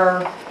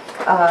are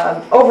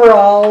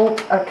overall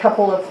a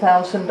couple of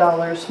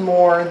 $1,000s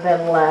more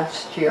than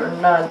last year,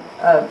 not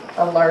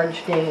a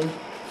large gain,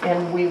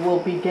 and we will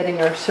be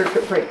getting our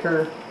circuit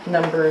breaker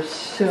numbers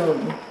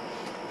soon.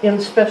 In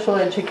special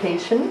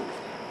education,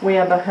 we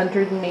have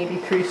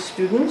 183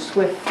 students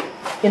with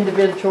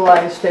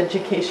individualized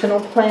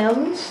educational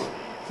plans,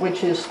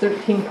 which is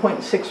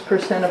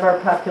 13.6% of our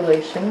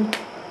population.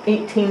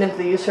 18 of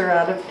these are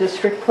out of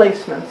district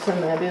placements,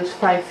 and that is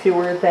 5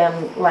 fewer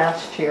than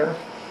last year.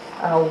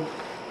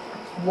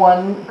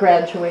 One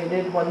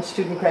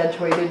student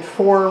graduated,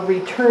 4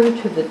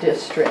 returned to the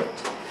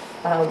district.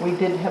 We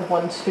did have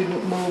one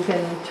student move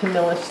into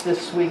Millis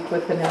this week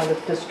with an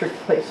out-of-district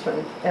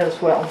placement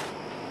as well.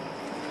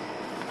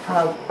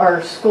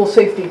 Our school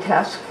safety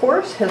task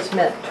force has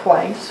met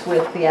twice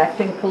with the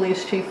acting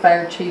police chief,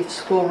 fire chief,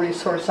 school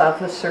resource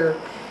officer,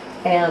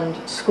 and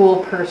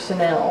school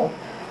personnel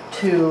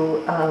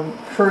to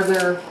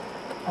further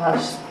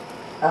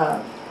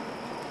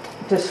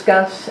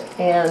discuss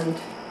and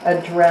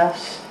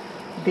address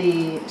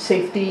the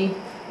safety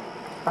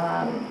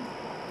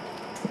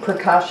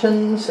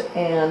precautions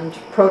and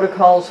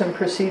protocols and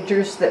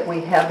procedures that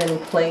we have in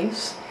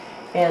place,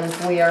 and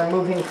we are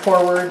moving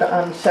forward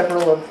on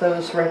several of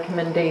those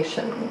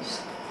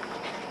recommendations.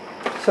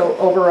 So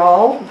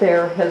overall,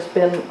 there has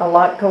been a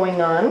lot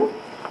going on,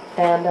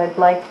 and I'd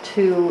like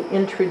to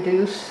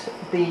introduce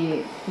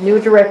the new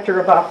Director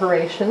of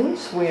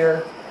Operations.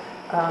 We're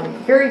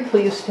very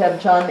pleased to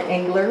have John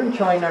Engler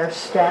join our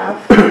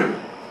staff,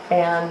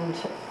 and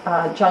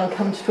John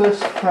comes to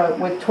us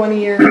with 20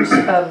 years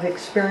of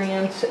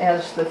experience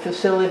as the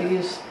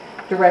Facilities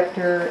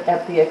Director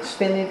at the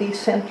Xfinity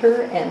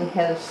Center, and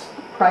has,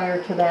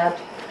 prior to that,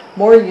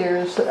 more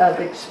years of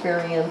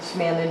experience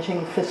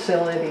managing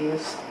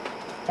facilities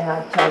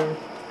at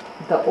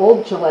the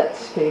old Gillette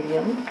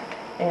Stadium.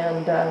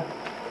 And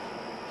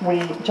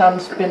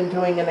John's been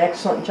doing an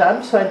excellent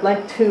job, so I'd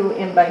like to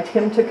invite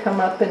him to come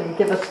up and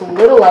give us a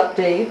little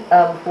update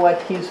of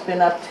what he's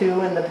been up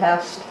to in the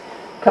past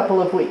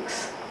couple of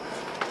weeks.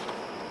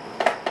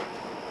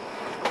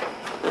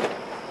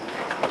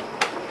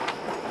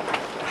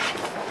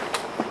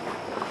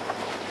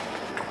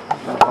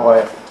 How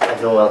are you? I'm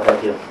doing well,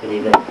 thank you. Good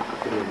evening.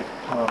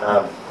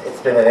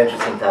 It's been an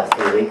interesting past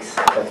 3 weeks,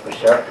 that's for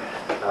sure.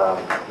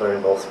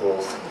 Learning both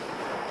schools.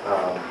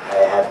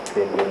 I have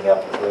been meeting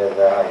up with,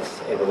 I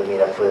was able to meet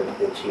up with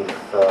the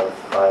chief of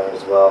fire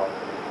as well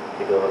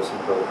to go over some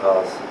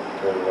protocols,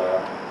 to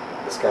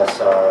discuss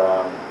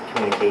our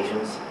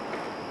communications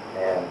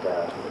and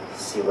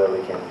see where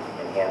we can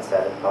enhance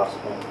that if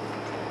possible.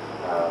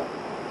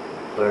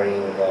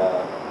 Learning,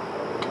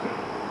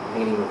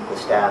 meeting with the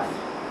staff,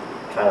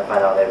 trying to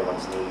find out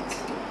everyone's needs,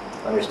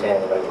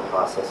 understanding the regular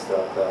process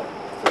throughout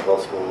through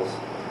both schools.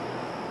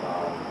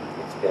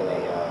 It's been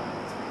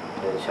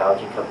a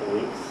challenging couple of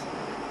weeks,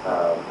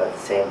 but at the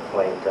same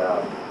point,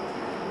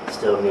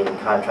 still meeting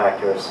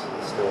contractors,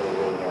 still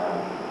meeting,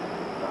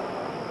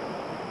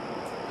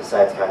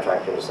 besides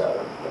contractors,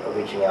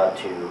 reaching out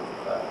to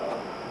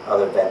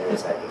other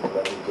vendors that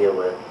we deal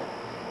with,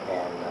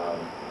 and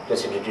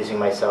just introducing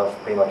myself,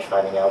 pretty much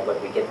finding out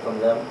what we get from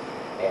them,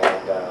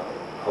 and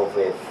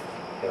hopefully if,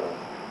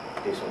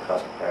 do some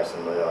cross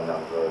comparison later on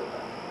down the road.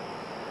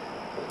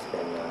 It's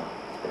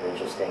been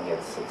interesting.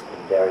 It's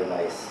been very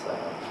nice.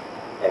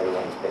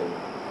 Everyone's been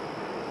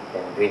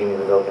greeting me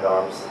with open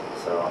arms,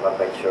 so I'm not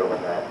quite sure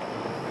when that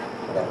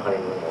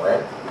honeymoon will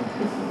end,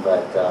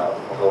 but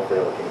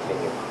hopefully it will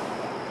continue.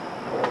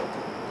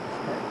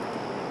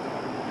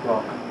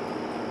 Welcome.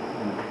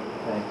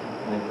 Thank you.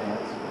 Anything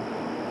else?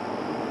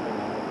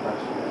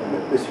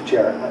 Mr.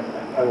 Chair,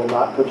 I will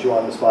not put you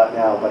on the spot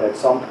now, but at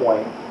some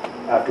point,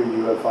 after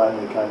you have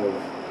finally kind of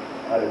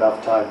had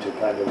enough time to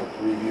kind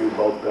of review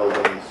both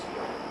buildings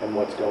and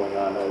what's going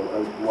on, I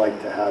would like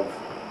to have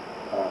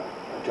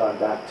John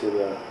back to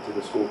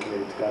the school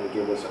committee to kind of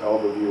give us an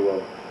overview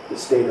of the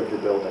state of the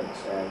buildings.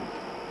 And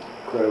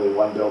clearly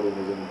one building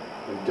is in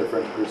a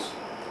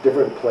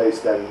different place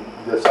than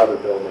this other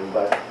building,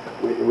 but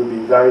it would be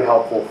very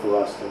helpful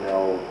for us to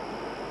know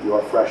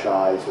your fresh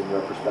eyes and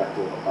your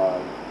perspective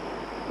on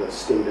the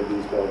state of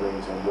these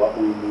buildings and what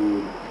we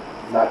need,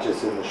 not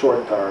just in the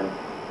short term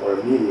or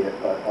immediate,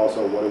 but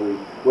also what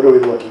are we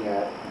looking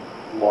at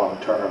long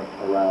term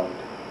around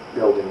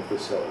building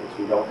facilities.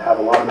 We don't have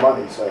a lot of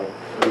money, so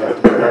we have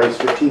to be very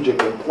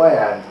strategic and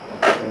plan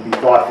and be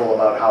thoughtful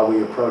about how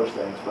we approach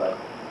things. But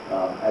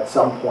at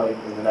some point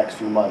in the next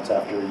few months,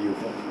 after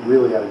you've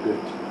really had a good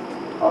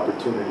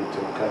opportunity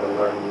to kind of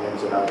learn the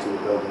ins and outs of the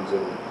buildings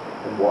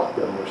and walk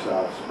them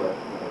yourselves, but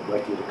I'd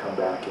like you to come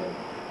back and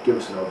give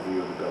us an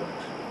overview of the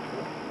buildings.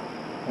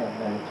 Yeah,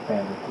 and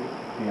expand it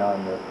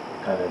beyond the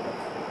kind of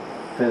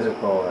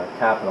physical or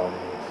capital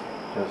needs,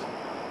 just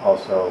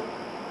also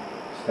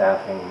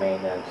staffing,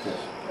 maintenance,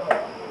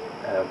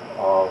 kind of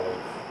all of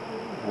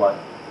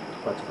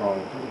what's going.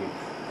 We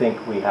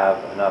think we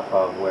have enough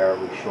of, where are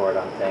we short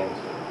on things?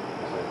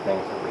 Is there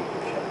things that we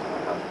could shift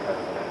around?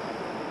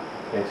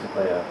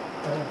 Basically a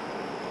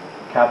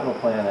capital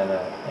plan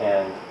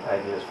and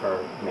ideas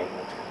for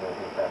maintenance, because I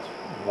think that's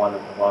one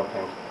of the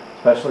things,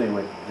 especially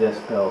with this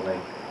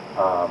building,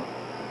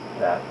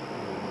 that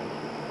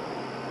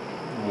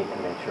we need to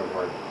make sure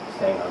we're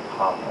staying on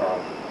top of,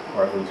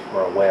 or at least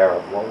we're aware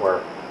of what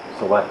we're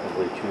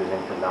selectively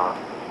choosing to not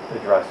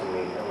address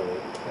immediately,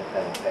 if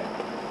anything.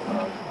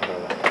 Other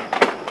than that.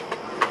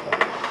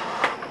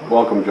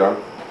 Welcome,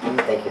 John.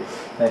 Thank you.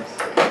 Thanks.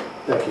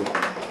 Thank you.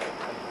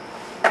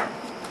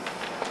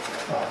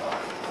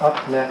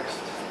 Up next,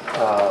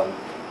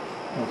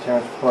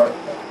 insurance report.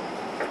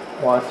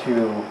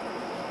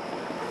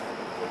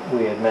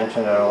 We had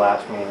mentioned at our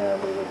last meeting that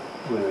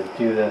we would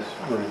do this,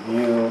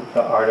 review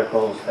the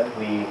articles that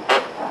we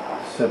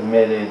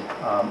submitted.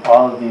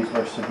 All of these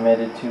were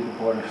submitted to the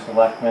Board of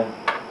Selectmen,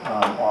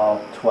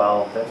 all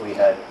 12 that we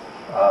had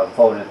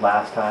voted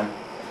last time.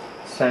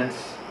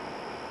 Since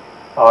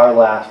our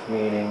last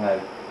meeting, I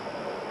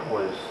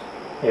was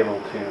able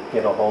to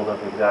get a hold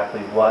of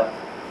exactly what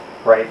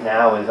right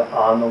now is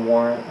on the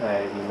warrant.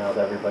 I emailed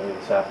everybody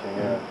this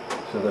afternoon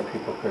so that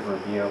people could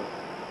review.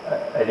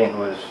 I think it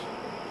was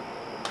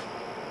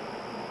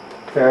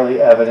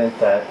fairly evident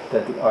that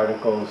the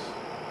articles,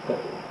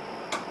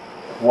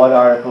 what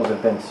articles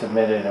have been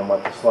submitted and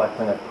what the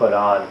selectmen have put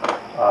on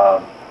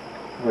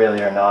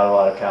really are not a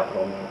lot of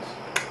capital needs.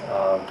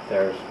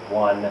 There's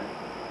one,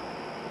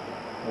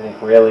 I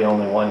think really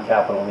only one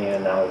capital need,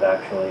 and that was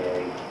actually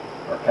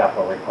or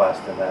capital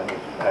request, and that was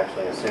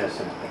actually a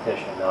citizen's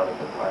petition, not a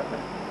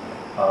department.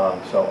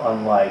 So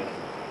unlike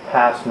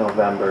past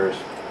Novembers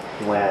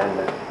when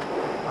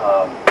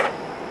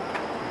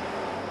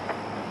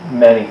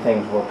many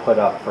things were put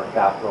up for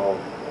capital,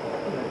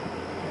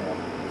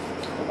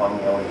 the one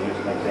we always use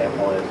an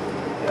example is,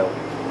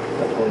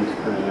 the police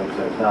cruiser, if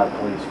there's not a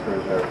police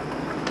cruiser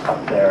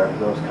up there,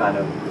 those kind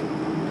of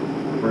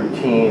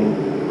routine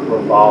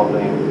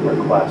revolving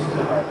requests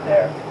aren't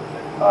there.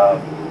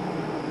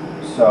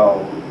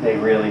 So they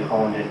really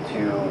honed it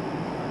to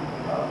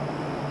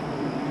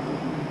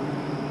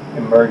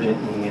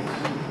emergent needs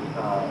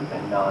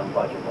and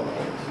non-budget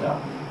related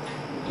stuff.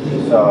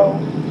 So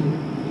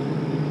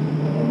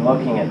in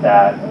looking at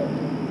that,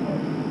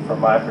 from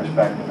my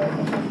perspective, I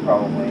think there's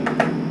probably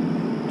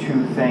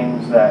two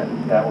things that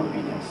would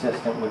be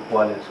consistent with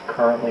what is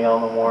currently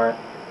on the warrant.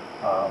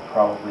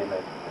 Probably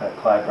the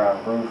Clyde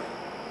Brown roof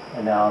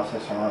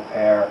analysis and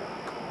repair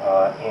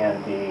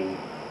and the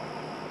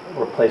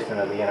replacement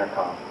of the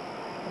intercom,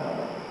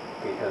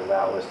 because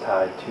that was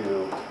tied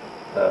to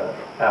the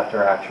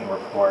after action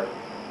report.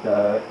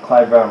 The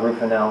Clyde Brown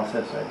roof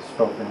analysis, I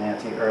spoke to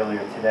Nancy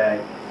earlier today.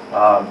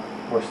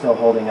 We're still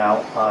holding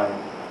out on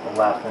the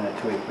last minute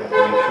tweak. We have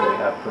to make sure we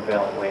have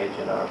prevailing wage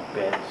in our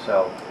bid,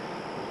 so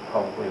it's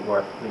probably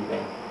worth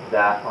leaving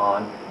that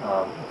on.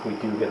 If we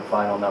do get a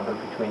final number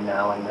between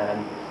now and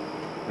then,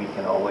 we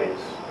can always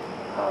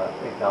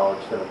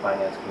acknowledge to the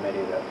Finance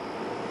Committee that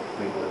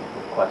we would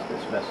request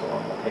dismissal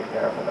and we'll take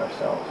care of it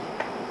ourselves.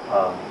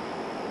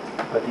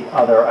 But the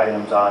other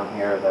items on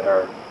here that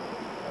are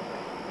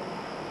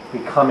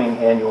becoming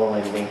annual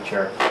in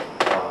nature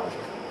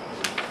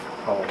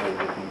probably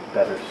would be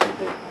better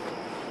suited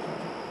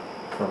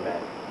for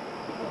May.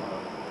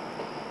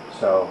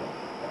 So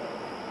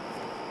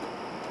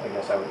I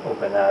guess I would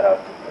open that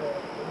up.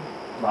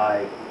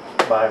 My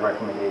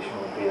recommendation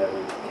would be that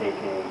we take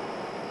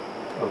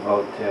a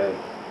vote to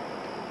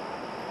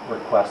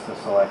request the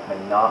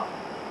selectmen not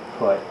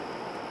put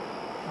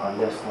on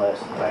this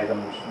list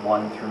items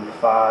 1 through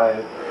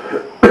 5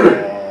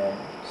 and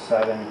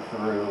 7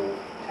 through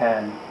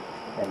 10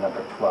 and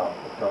number 12.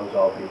 That those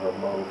all be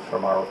removed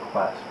from our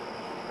request.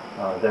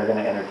 They're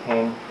going to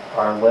entertain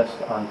our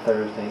list on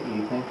Thursday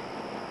evening,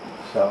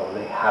 so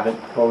they haven't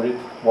voted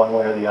one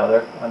way or the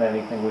other on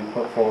anything we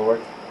put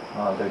forward.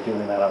 They're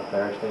doing that on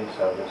Thursday,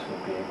 so this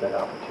would be a good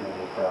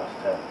opportunity for us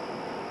to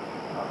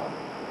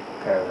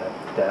pare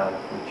that down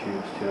if we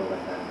choose to,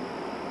 and then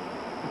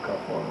go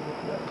forward with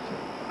the other two.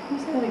 Can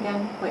you say that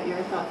again, what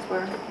your thoughts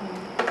were?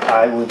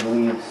 I would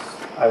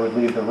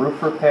leave the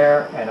roof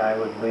repair, and I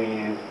would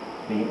leave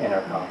the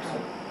intercom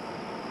set,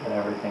 and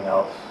everything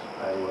else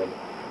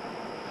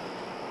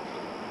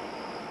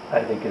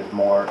I think is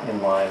more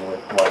in line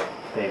with what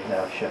they've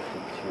now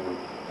shifted to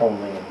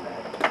only in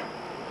May.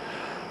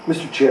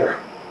 Mr. Chair,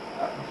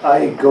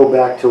 I go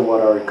back to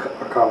what our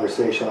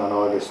conversation on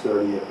August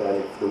 30th, that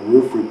if the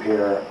roof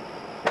repair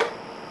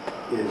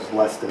is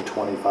less than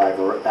 25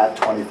 or at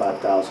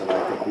 25,000,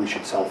 I think we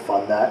should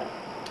self-fund that.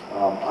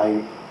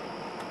 I'm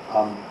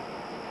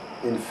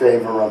in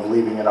favor of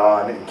leaving it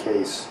on in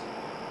case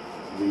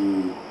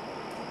the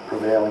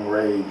prevailing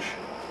wage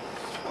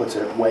puts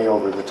it way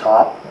over the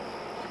top.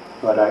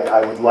 But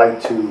I would like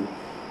to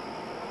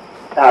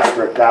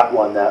asterisk that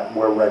one, that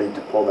we're ready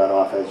to pull that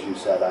off, as you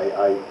said.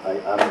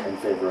 I'm in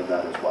favor of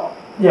that as well.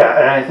 Yeah,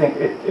 and I think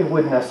it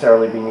wouldn't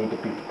necessarily need to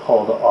be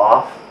pulled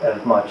off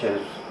as much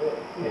as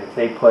if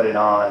they put it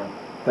on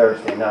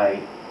Thursday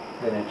night,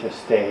 then it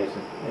just stays.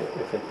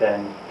 If it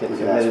then gets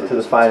submitted to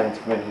the Finance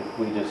Committee,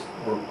 we just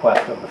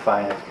request of the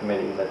Finance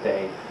Committee that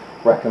they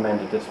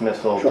recommend a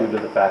dismissal due to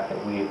the fact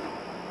that we've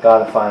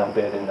got a final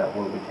bid and that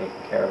we'll be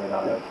taking care of it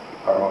out of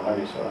our own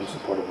resources. I'm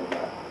supportive of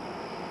that.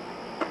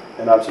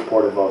 And I'm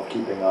supportive of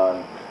keeping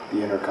on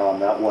the intercom.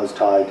 That was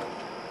tied,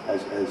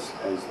 as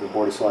the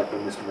Board of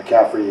Selectmen, Mr.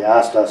 McCaffrey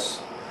asked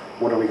us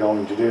what are we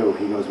going to do?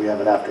 He goes, we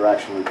have an after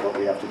action report,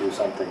 we have to do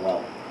something.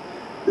 Well,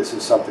 this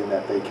is something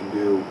that they can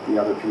do. The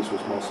other piece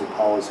was mostly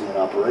policy and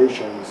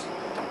operations.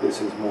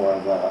 This is more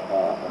of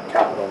a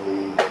capital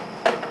need.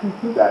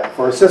 That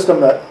for a system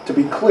that, to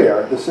be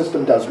clear, the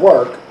system does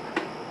work.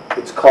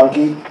 It's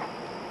clunky,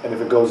 and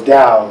if it goes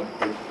down,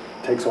 it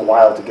takes a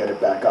while to get it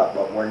back up.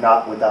 But we're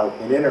not without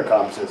an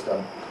intercom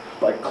system,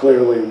 but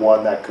clearly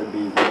one that could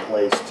be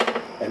replaced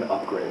and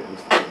upgraded.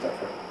 Is that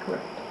fair?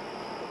 Correct.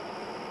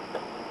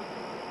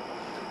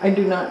 I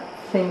do not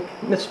think,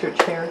 Mr.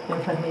 Chair,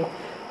 if I may,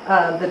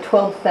 the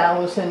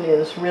 12,000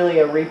 is really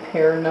a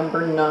repair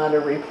number, not a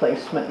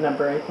replacement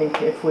number. I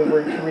think if we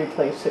were to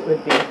replace it,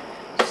 would be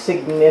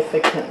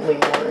significantly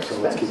more expensive.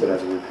 So let's keep it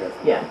as a repair.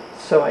 Yeah,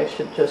 so I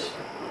should just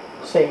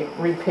say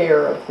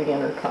repair of the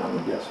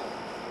intercom. Yes.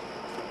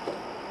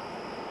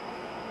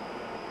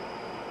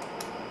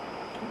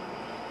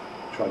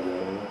 Try to do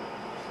anything.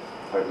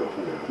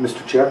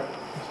 Mr. Chair?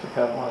 Mr.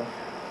 Cavalli?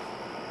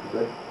 You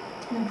good?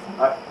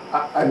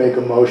 I make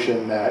a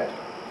motion that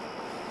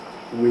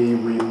we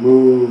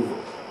remove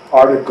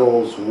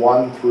Articles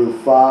 1 through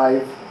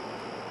 5,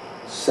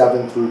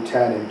 7 through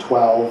 10, and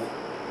 12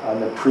 on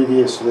the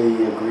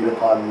previously agreed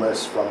upon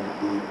list from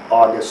the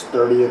August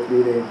 30th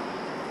meeting,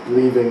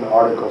 leaving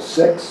Article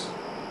 6,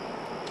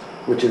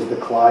 which is the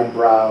Clyde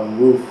Brown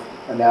roof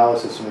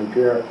analysis and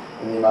repair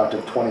in the amount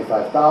of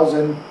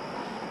 $25,000,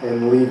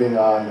 and leaving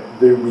on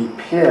the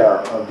repair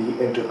of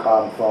the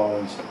intercom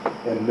phones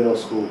in middle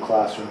school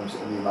classrooms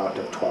in the amount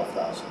of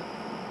 $12,000.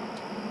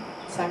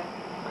 Second.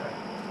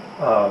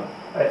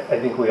 I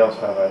think we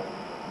also have a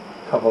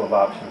couple of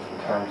options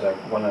in terms of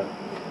one of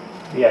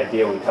the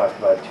idea we talked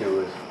about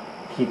too is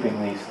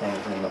keeping these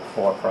things in the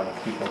forefront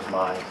of people's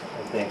minds.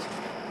 I think,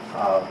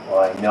 well,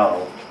 I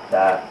know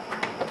that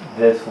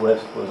this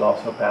list was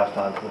also passed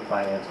on to the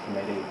Finance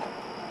Committee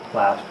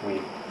last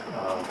week.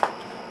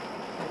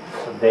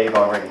 So they've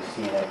already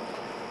seen it.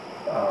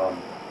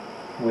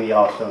 We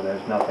also,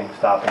 there's nothing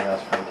stopping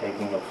us from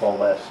taking the full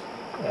list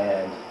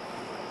and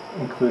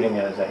including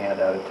it as a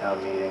handout at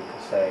town meeting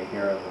to say,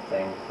 here are the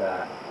things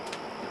that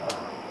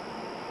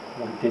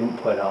we didn't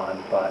put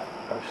on, but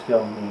are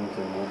still needs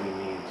and will be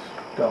needs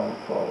going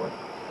forward.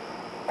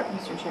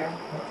 Mr. Chair,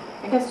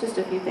 I guess just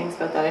a few things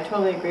about that. I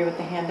totally agree with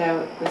the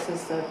handout. This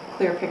is a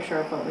clear picture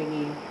of what we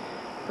need.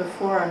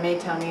 Before our May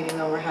town meeting,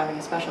 though, we're having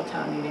a special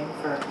town meeting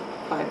for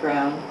Clyde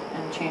Brown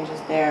and changes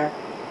there.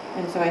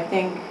 And so I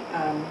think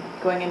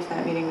going into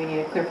that meeting, we need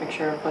a clear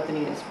picture of what the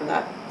need is for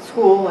that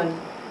school and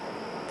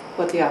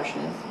what the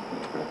option is.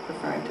 We're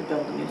preferring to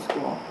build a new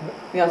school.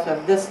 We also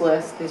have this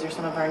list. These are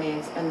some of our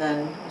needs. And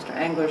then Mr.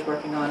 Angler's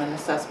working on an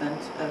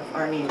assessment of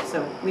our needs.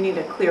 So we need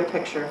a clear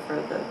picture for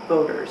the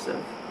voters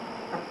of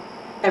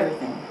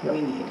everything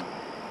we need.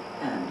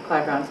 And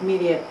Clyde Brown's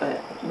immediate, but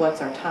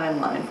what's our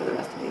timeline for the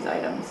rest of these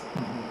items?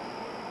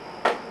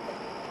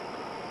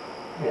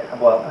 Yeah,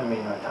 well, I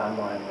mean, our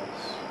timeline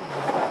is,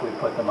 if we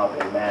put them up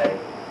in May,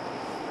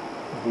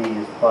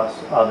 these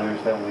plus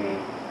others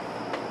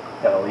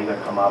that'll either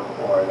come up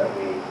or that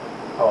we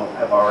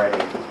have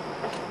already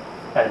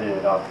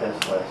edited off this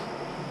list.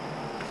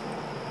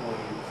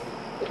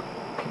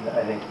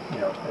 I think, you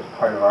know, as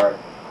part of our,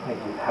 I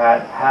think we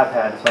have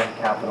had some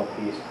capital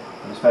piece,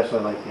 and especially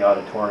like the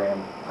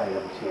auditorium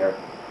items here.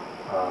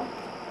 I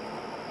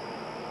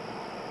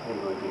think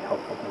it would be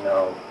helpful to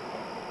know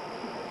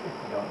if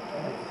we don't,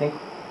 I think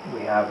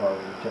we have, or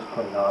we just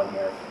put it on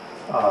here,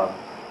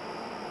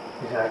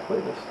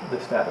 exactly the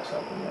status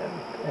of them,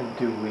 and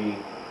do we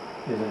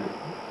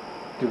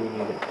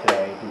need it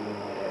today? Do we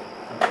need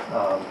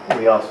it?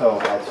 We also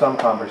had some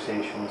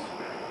conversations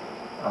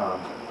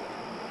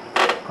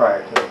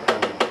prior to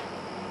the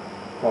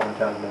former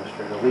town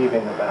administrator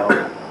leaving about,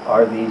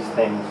 are these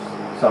things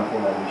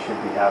something that we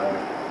should be having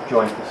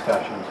joint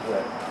discussions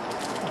with,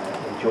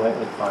 and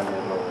jointly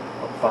funded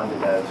or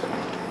funded as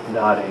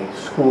not a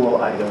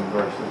school item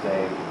versus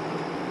a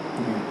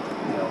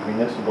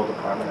municipal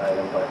department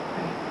item, but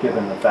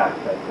given the fact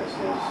that this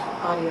is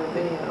Audio,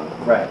 video.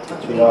 right,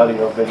 it's the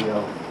audio,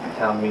 video,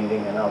 town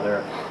meeting,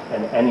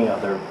 and any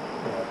other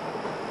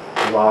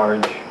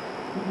large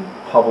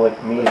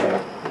public meeting.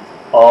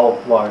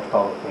 All large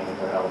public meetings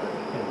are held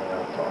in the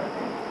auditorium.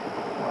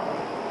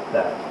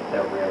 That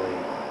they're really,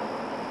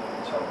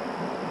 so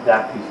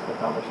that piece of the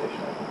conversation,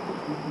 I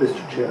think.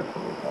 Mr. Chair,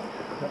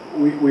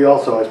 we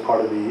also, as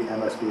part of the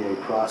MSBA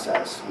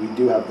process, we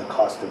do have the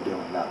cost of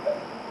doing nothing.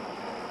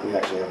 We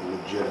actually have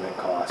legitimate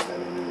cost,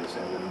 and it is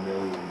in the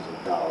millions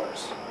of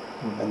dollars.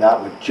 And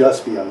that would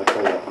just be on the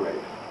code upgrade.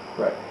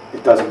 Right.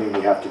 It doesn't mean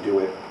we have to do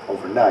it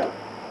overnight,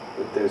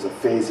 but there's a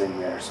phasing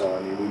there. So, I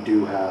mean, we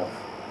do have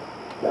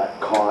that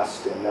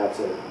cost, and that's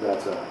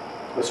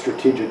a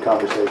strategic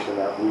conversation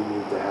that we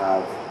need to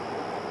have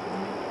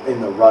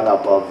in the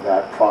run-up of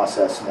that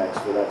process next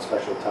for that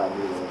special town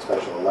meeting and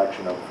special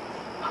election of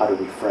how do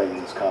we frame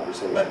this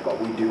conversation. Right. But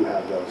we do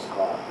have those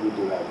costs. We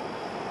do have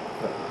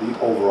the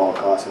overall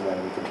cost, and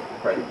then we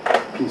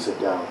can piece it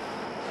down.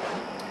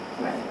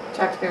 Right.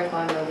 Taxpayers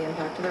want to know the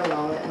impact of their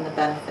wallet and the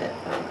benefit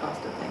of the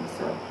cost of things,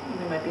 so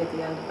we might be be at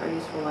the end of our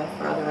useful life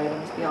for other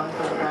items beyond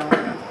playground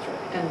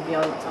and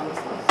beyond what's on this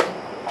list.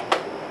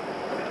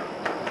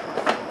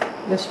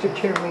 Mr.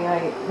 Chair, may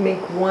I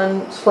make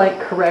one slight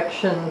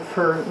correction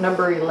for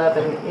number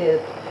 11?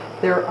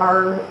 There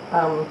are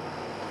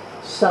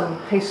some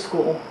high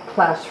school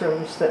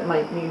classrooms that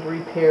might need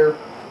repair,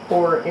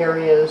 or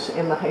areas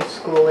in the high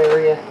school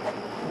area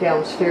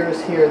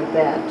downstairs here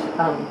that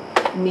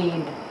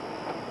need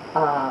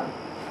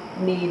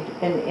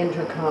an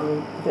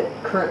intercom that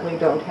currently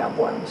don't have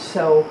one.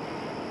 So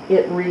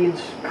it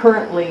reads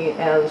currently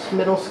as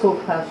middle school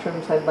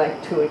classrooms. I'd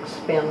like to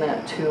expand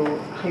that to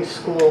high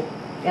school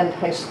and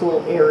high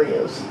school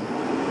areas.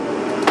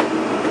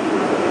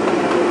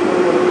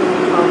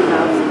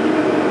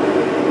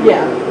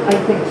 Yeah, I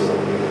think so.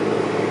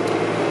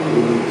 Do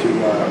we need to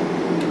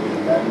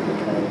amend,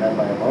 can I amend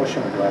my motion,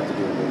 or do I have to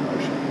do a new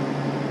motion?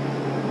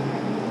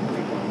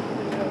 We can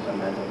leave it as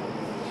amended.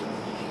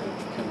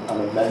 I'm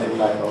amending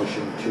my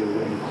motion to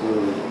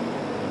include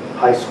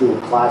high school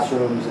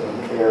classrooms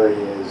and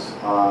areas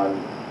on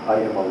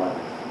item 11.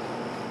 Is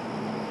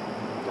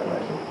that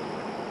right?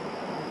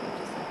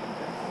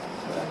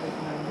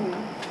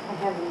 I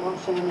have a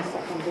motion and a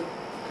second.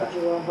 Did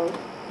you all vote?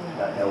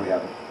 Yeah, we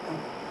have it.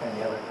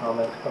 Any other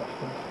comments,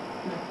 questions?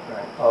 All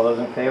right, all those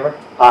in favor?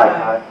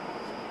 Aye.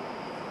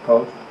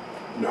 Opposed?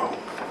 No. All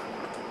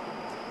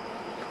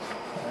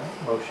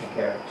right, motion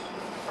carries.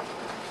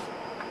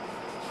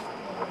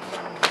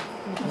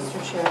 Mr.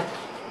 Chair,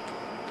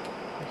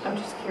 I'm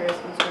just curious,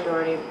 Mr.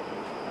 Doherty,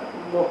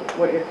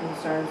 what your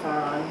concerns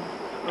are on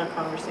our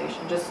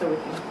conversation, just so we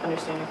can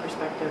understand your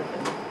perspective.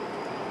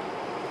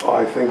 Well,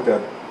 I think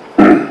that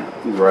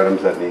these are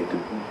items that need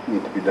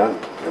to be done,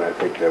 and I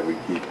think that we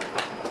keep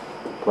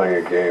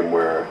playing a game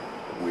where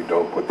we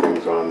don't put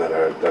things on that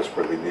are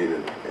desperately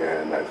needed,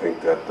 and I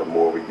think that the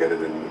more we get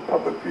it in the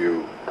public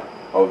view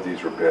of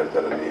these repairs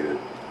that are needed,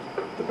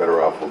 the better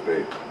off we'll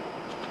be.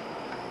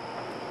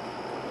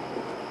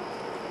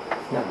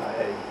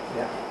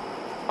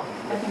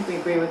 I think we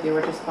agree with you.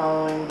 We're just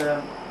following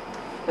the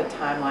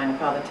timeline of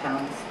how the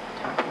town's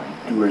tackling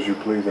things. Do as you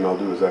please, and I'll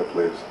do as I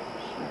please.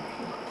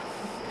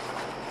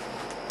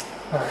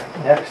 All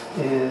right, next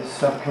is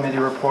subcommittee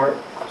report,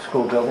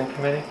 school building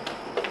committee.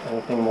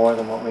 Anything more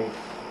than what we?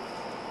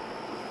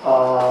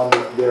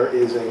 There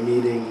is a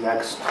meeting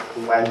next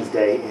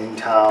Wednesday in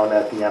town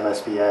at the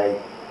MSBA.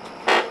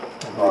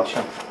 In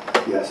Boston.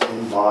 Yes,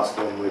 in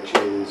Boston, which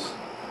is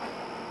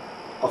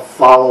a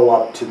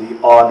follow-up to the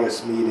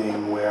August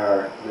meeting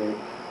where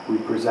we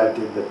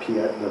presented, the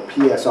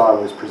PSR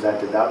was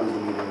presented. That was the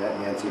meeting that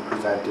Nancy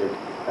presented,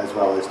 as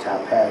well as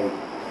TAPE.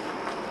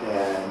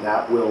 And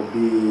that will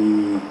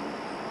be,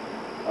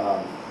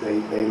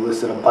 they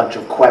listed a bunch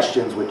of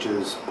questions, which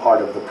is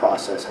part of the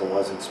process and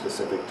wasn't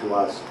specific to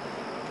us.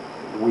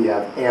 We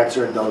have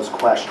answered those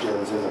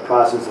questions, in the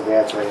process of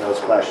answering those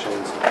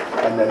questions,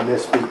 and then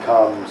this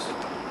becomes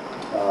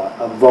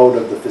a vote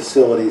of the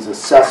Facilities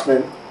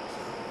Assessment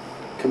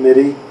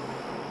Committee,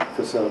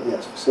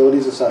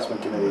 Facilities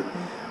Assessment Committee,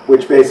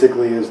 which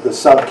basically is the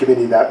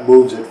subcommittee that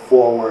moves it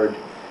forward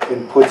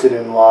and puts it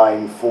in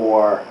line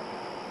for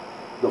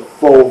the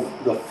full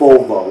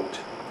vote.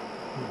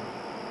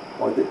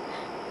 Or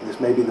this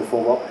may be the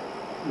full vote.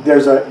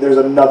 There's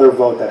another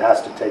vote that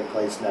has to take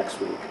place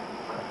next week.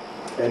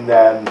 And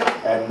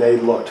they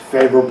looked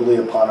favorably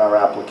upon our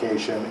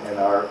application and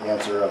our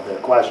answer of their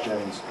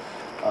questions.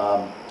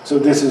 So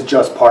this is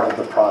just part of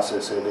the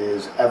process. It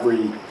is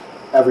every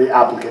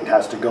applicant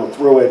has to go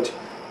through it,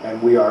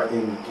 and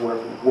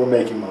we're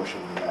making motion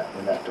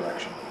in that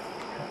direction.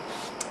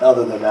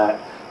 Other than that,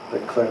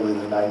 but clearly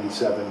the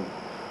 97,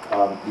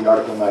 the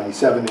Article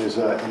 97 is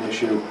an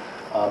issue.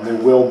 There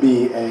will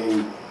be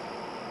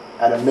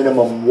at a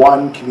minimum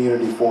one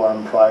community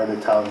forum prior to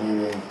town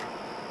meeting,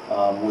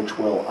 which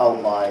will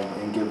outline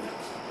and give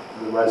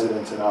the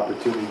residents an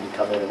opportunity to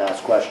come in and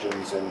ask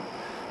questions, and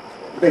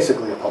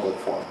basically a public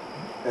forum.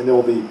 And there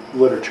will be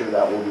literature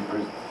that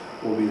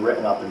will be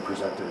written up and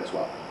presented as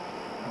well.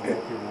 We'll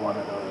do one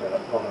of those at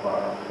one of our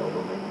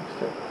October meetings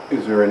too.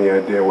 Is there any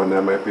idea when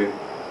that might be?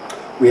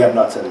 We have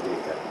not set a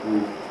date yet.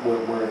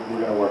 We're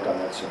going to work on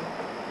that soon.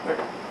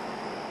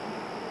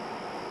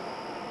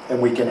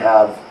 And we'll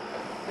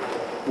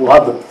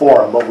have the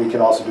forum, but we can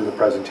also do the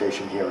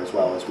presentation here as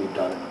well, as we've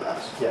done in the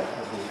past. Yeah,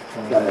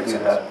 we can either do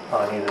that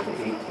on either the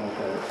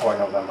 18th or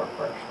November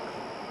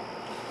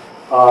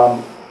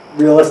 1st.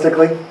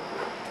 Realistically,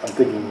 I'm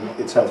thinking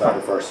it's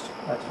November 1st.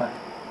 That's fine.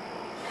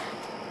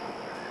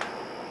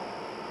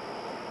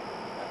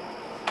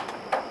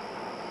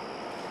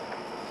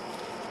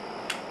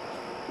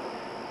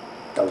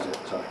 That was it,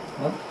 sorry.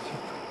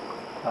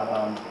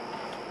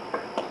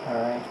 All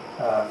right,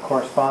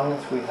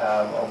 correspondence, we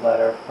have a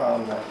letter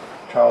from the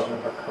Charles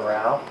River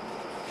Corral,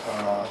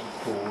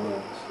 who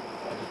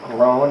has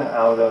grown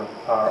out of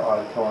our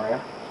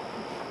auditorium.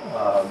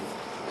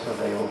 So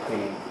they will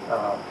be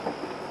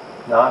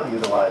not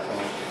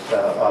utilizing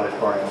the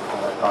auditorium for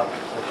their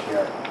concerts this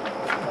year.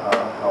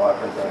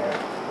 However,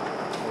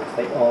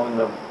 they own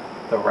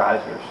the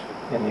risers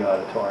in the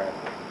auditorium.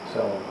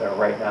 So they're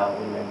right now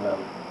leaving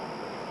them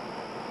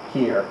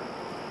here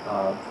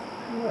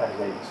as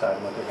they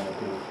decide what they're going to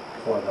do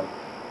for them.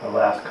 The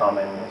last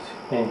comment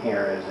in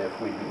here is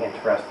if we'd be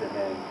interested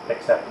in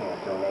accepting a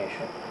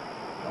donation.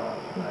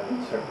 I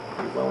would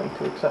certainly be willing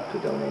to accept a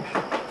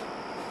donation.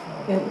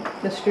 And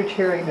Mr.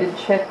 Chair, I did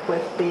check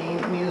with the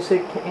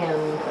music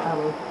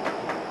and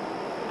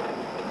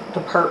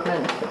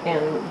department,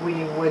 and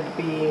we would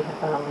be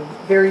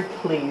very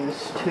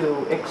pleased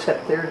to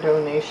accept their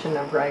donation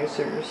of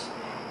risers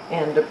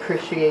and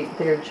appreciate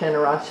their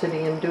generosity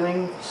in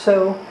doing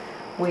so.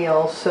 We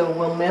also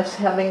will miss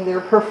having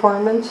their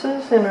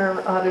performances in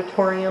our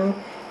auditorium,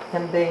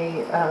 and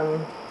they,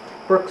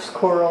 Brooks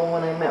Coral,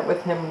 when I met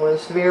with him,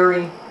 was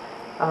very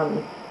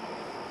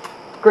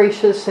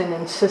gracious and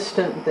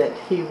insistent that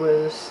he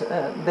was,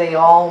 they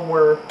all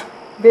were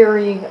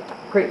very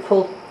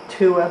grateful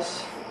to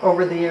us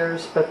over the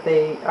years, but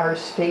our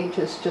stage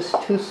is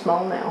just too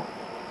small now.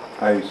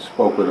 I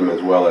spoke with him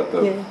as well at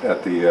the Yeah.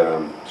 at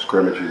the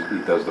scrimmage. He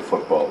does the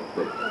football,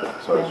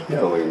 so I was Yeah.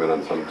 filling him in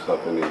on some stuff,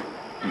 and he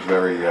was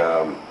very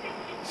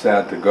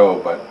sad to go,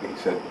 but he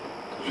said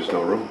there's just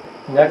no room.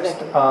 Next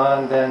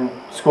on then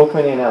school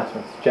committee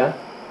announcements. Jen?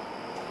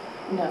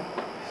 No.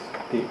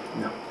 Steve?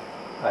 No.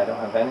 I don't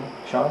have any.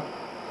 Sean?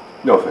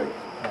 No thank you.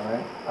 All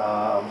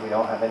right. We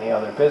don't have any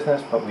other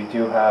business, but we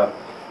do have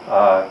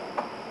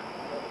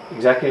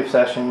executive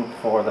session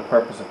for the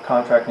purpose of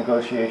contract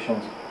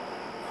negotiations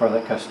for the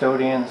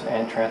custodians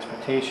and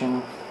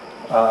transportation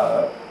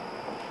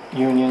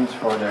unions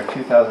for their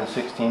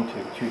 2016 to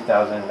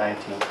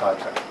 2019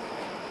 contract.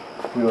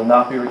 We will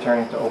not be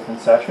returning to open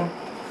session,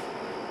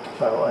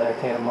 so I will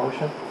entertain a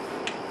motion.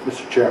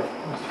 Mr. Chair,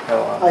 Mr.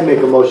 Kellogg. I make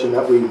a motion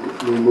that we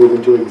move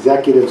into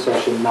executive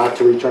session, not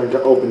to return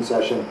to open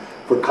session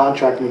for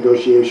contract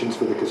negotiations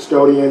for the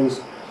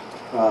custodians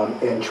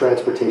and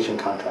transportation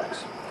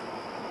contracts.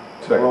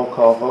 Second. Roll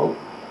call vote.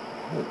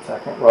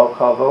 Second. Roll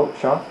call vote.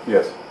 Sean?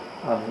 Yes.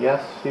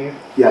 Yes. Steve?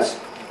 Yes.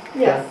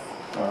 Yes.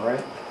 All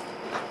right.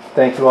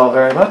 Thank you all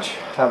very much.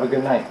 Have a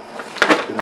good night.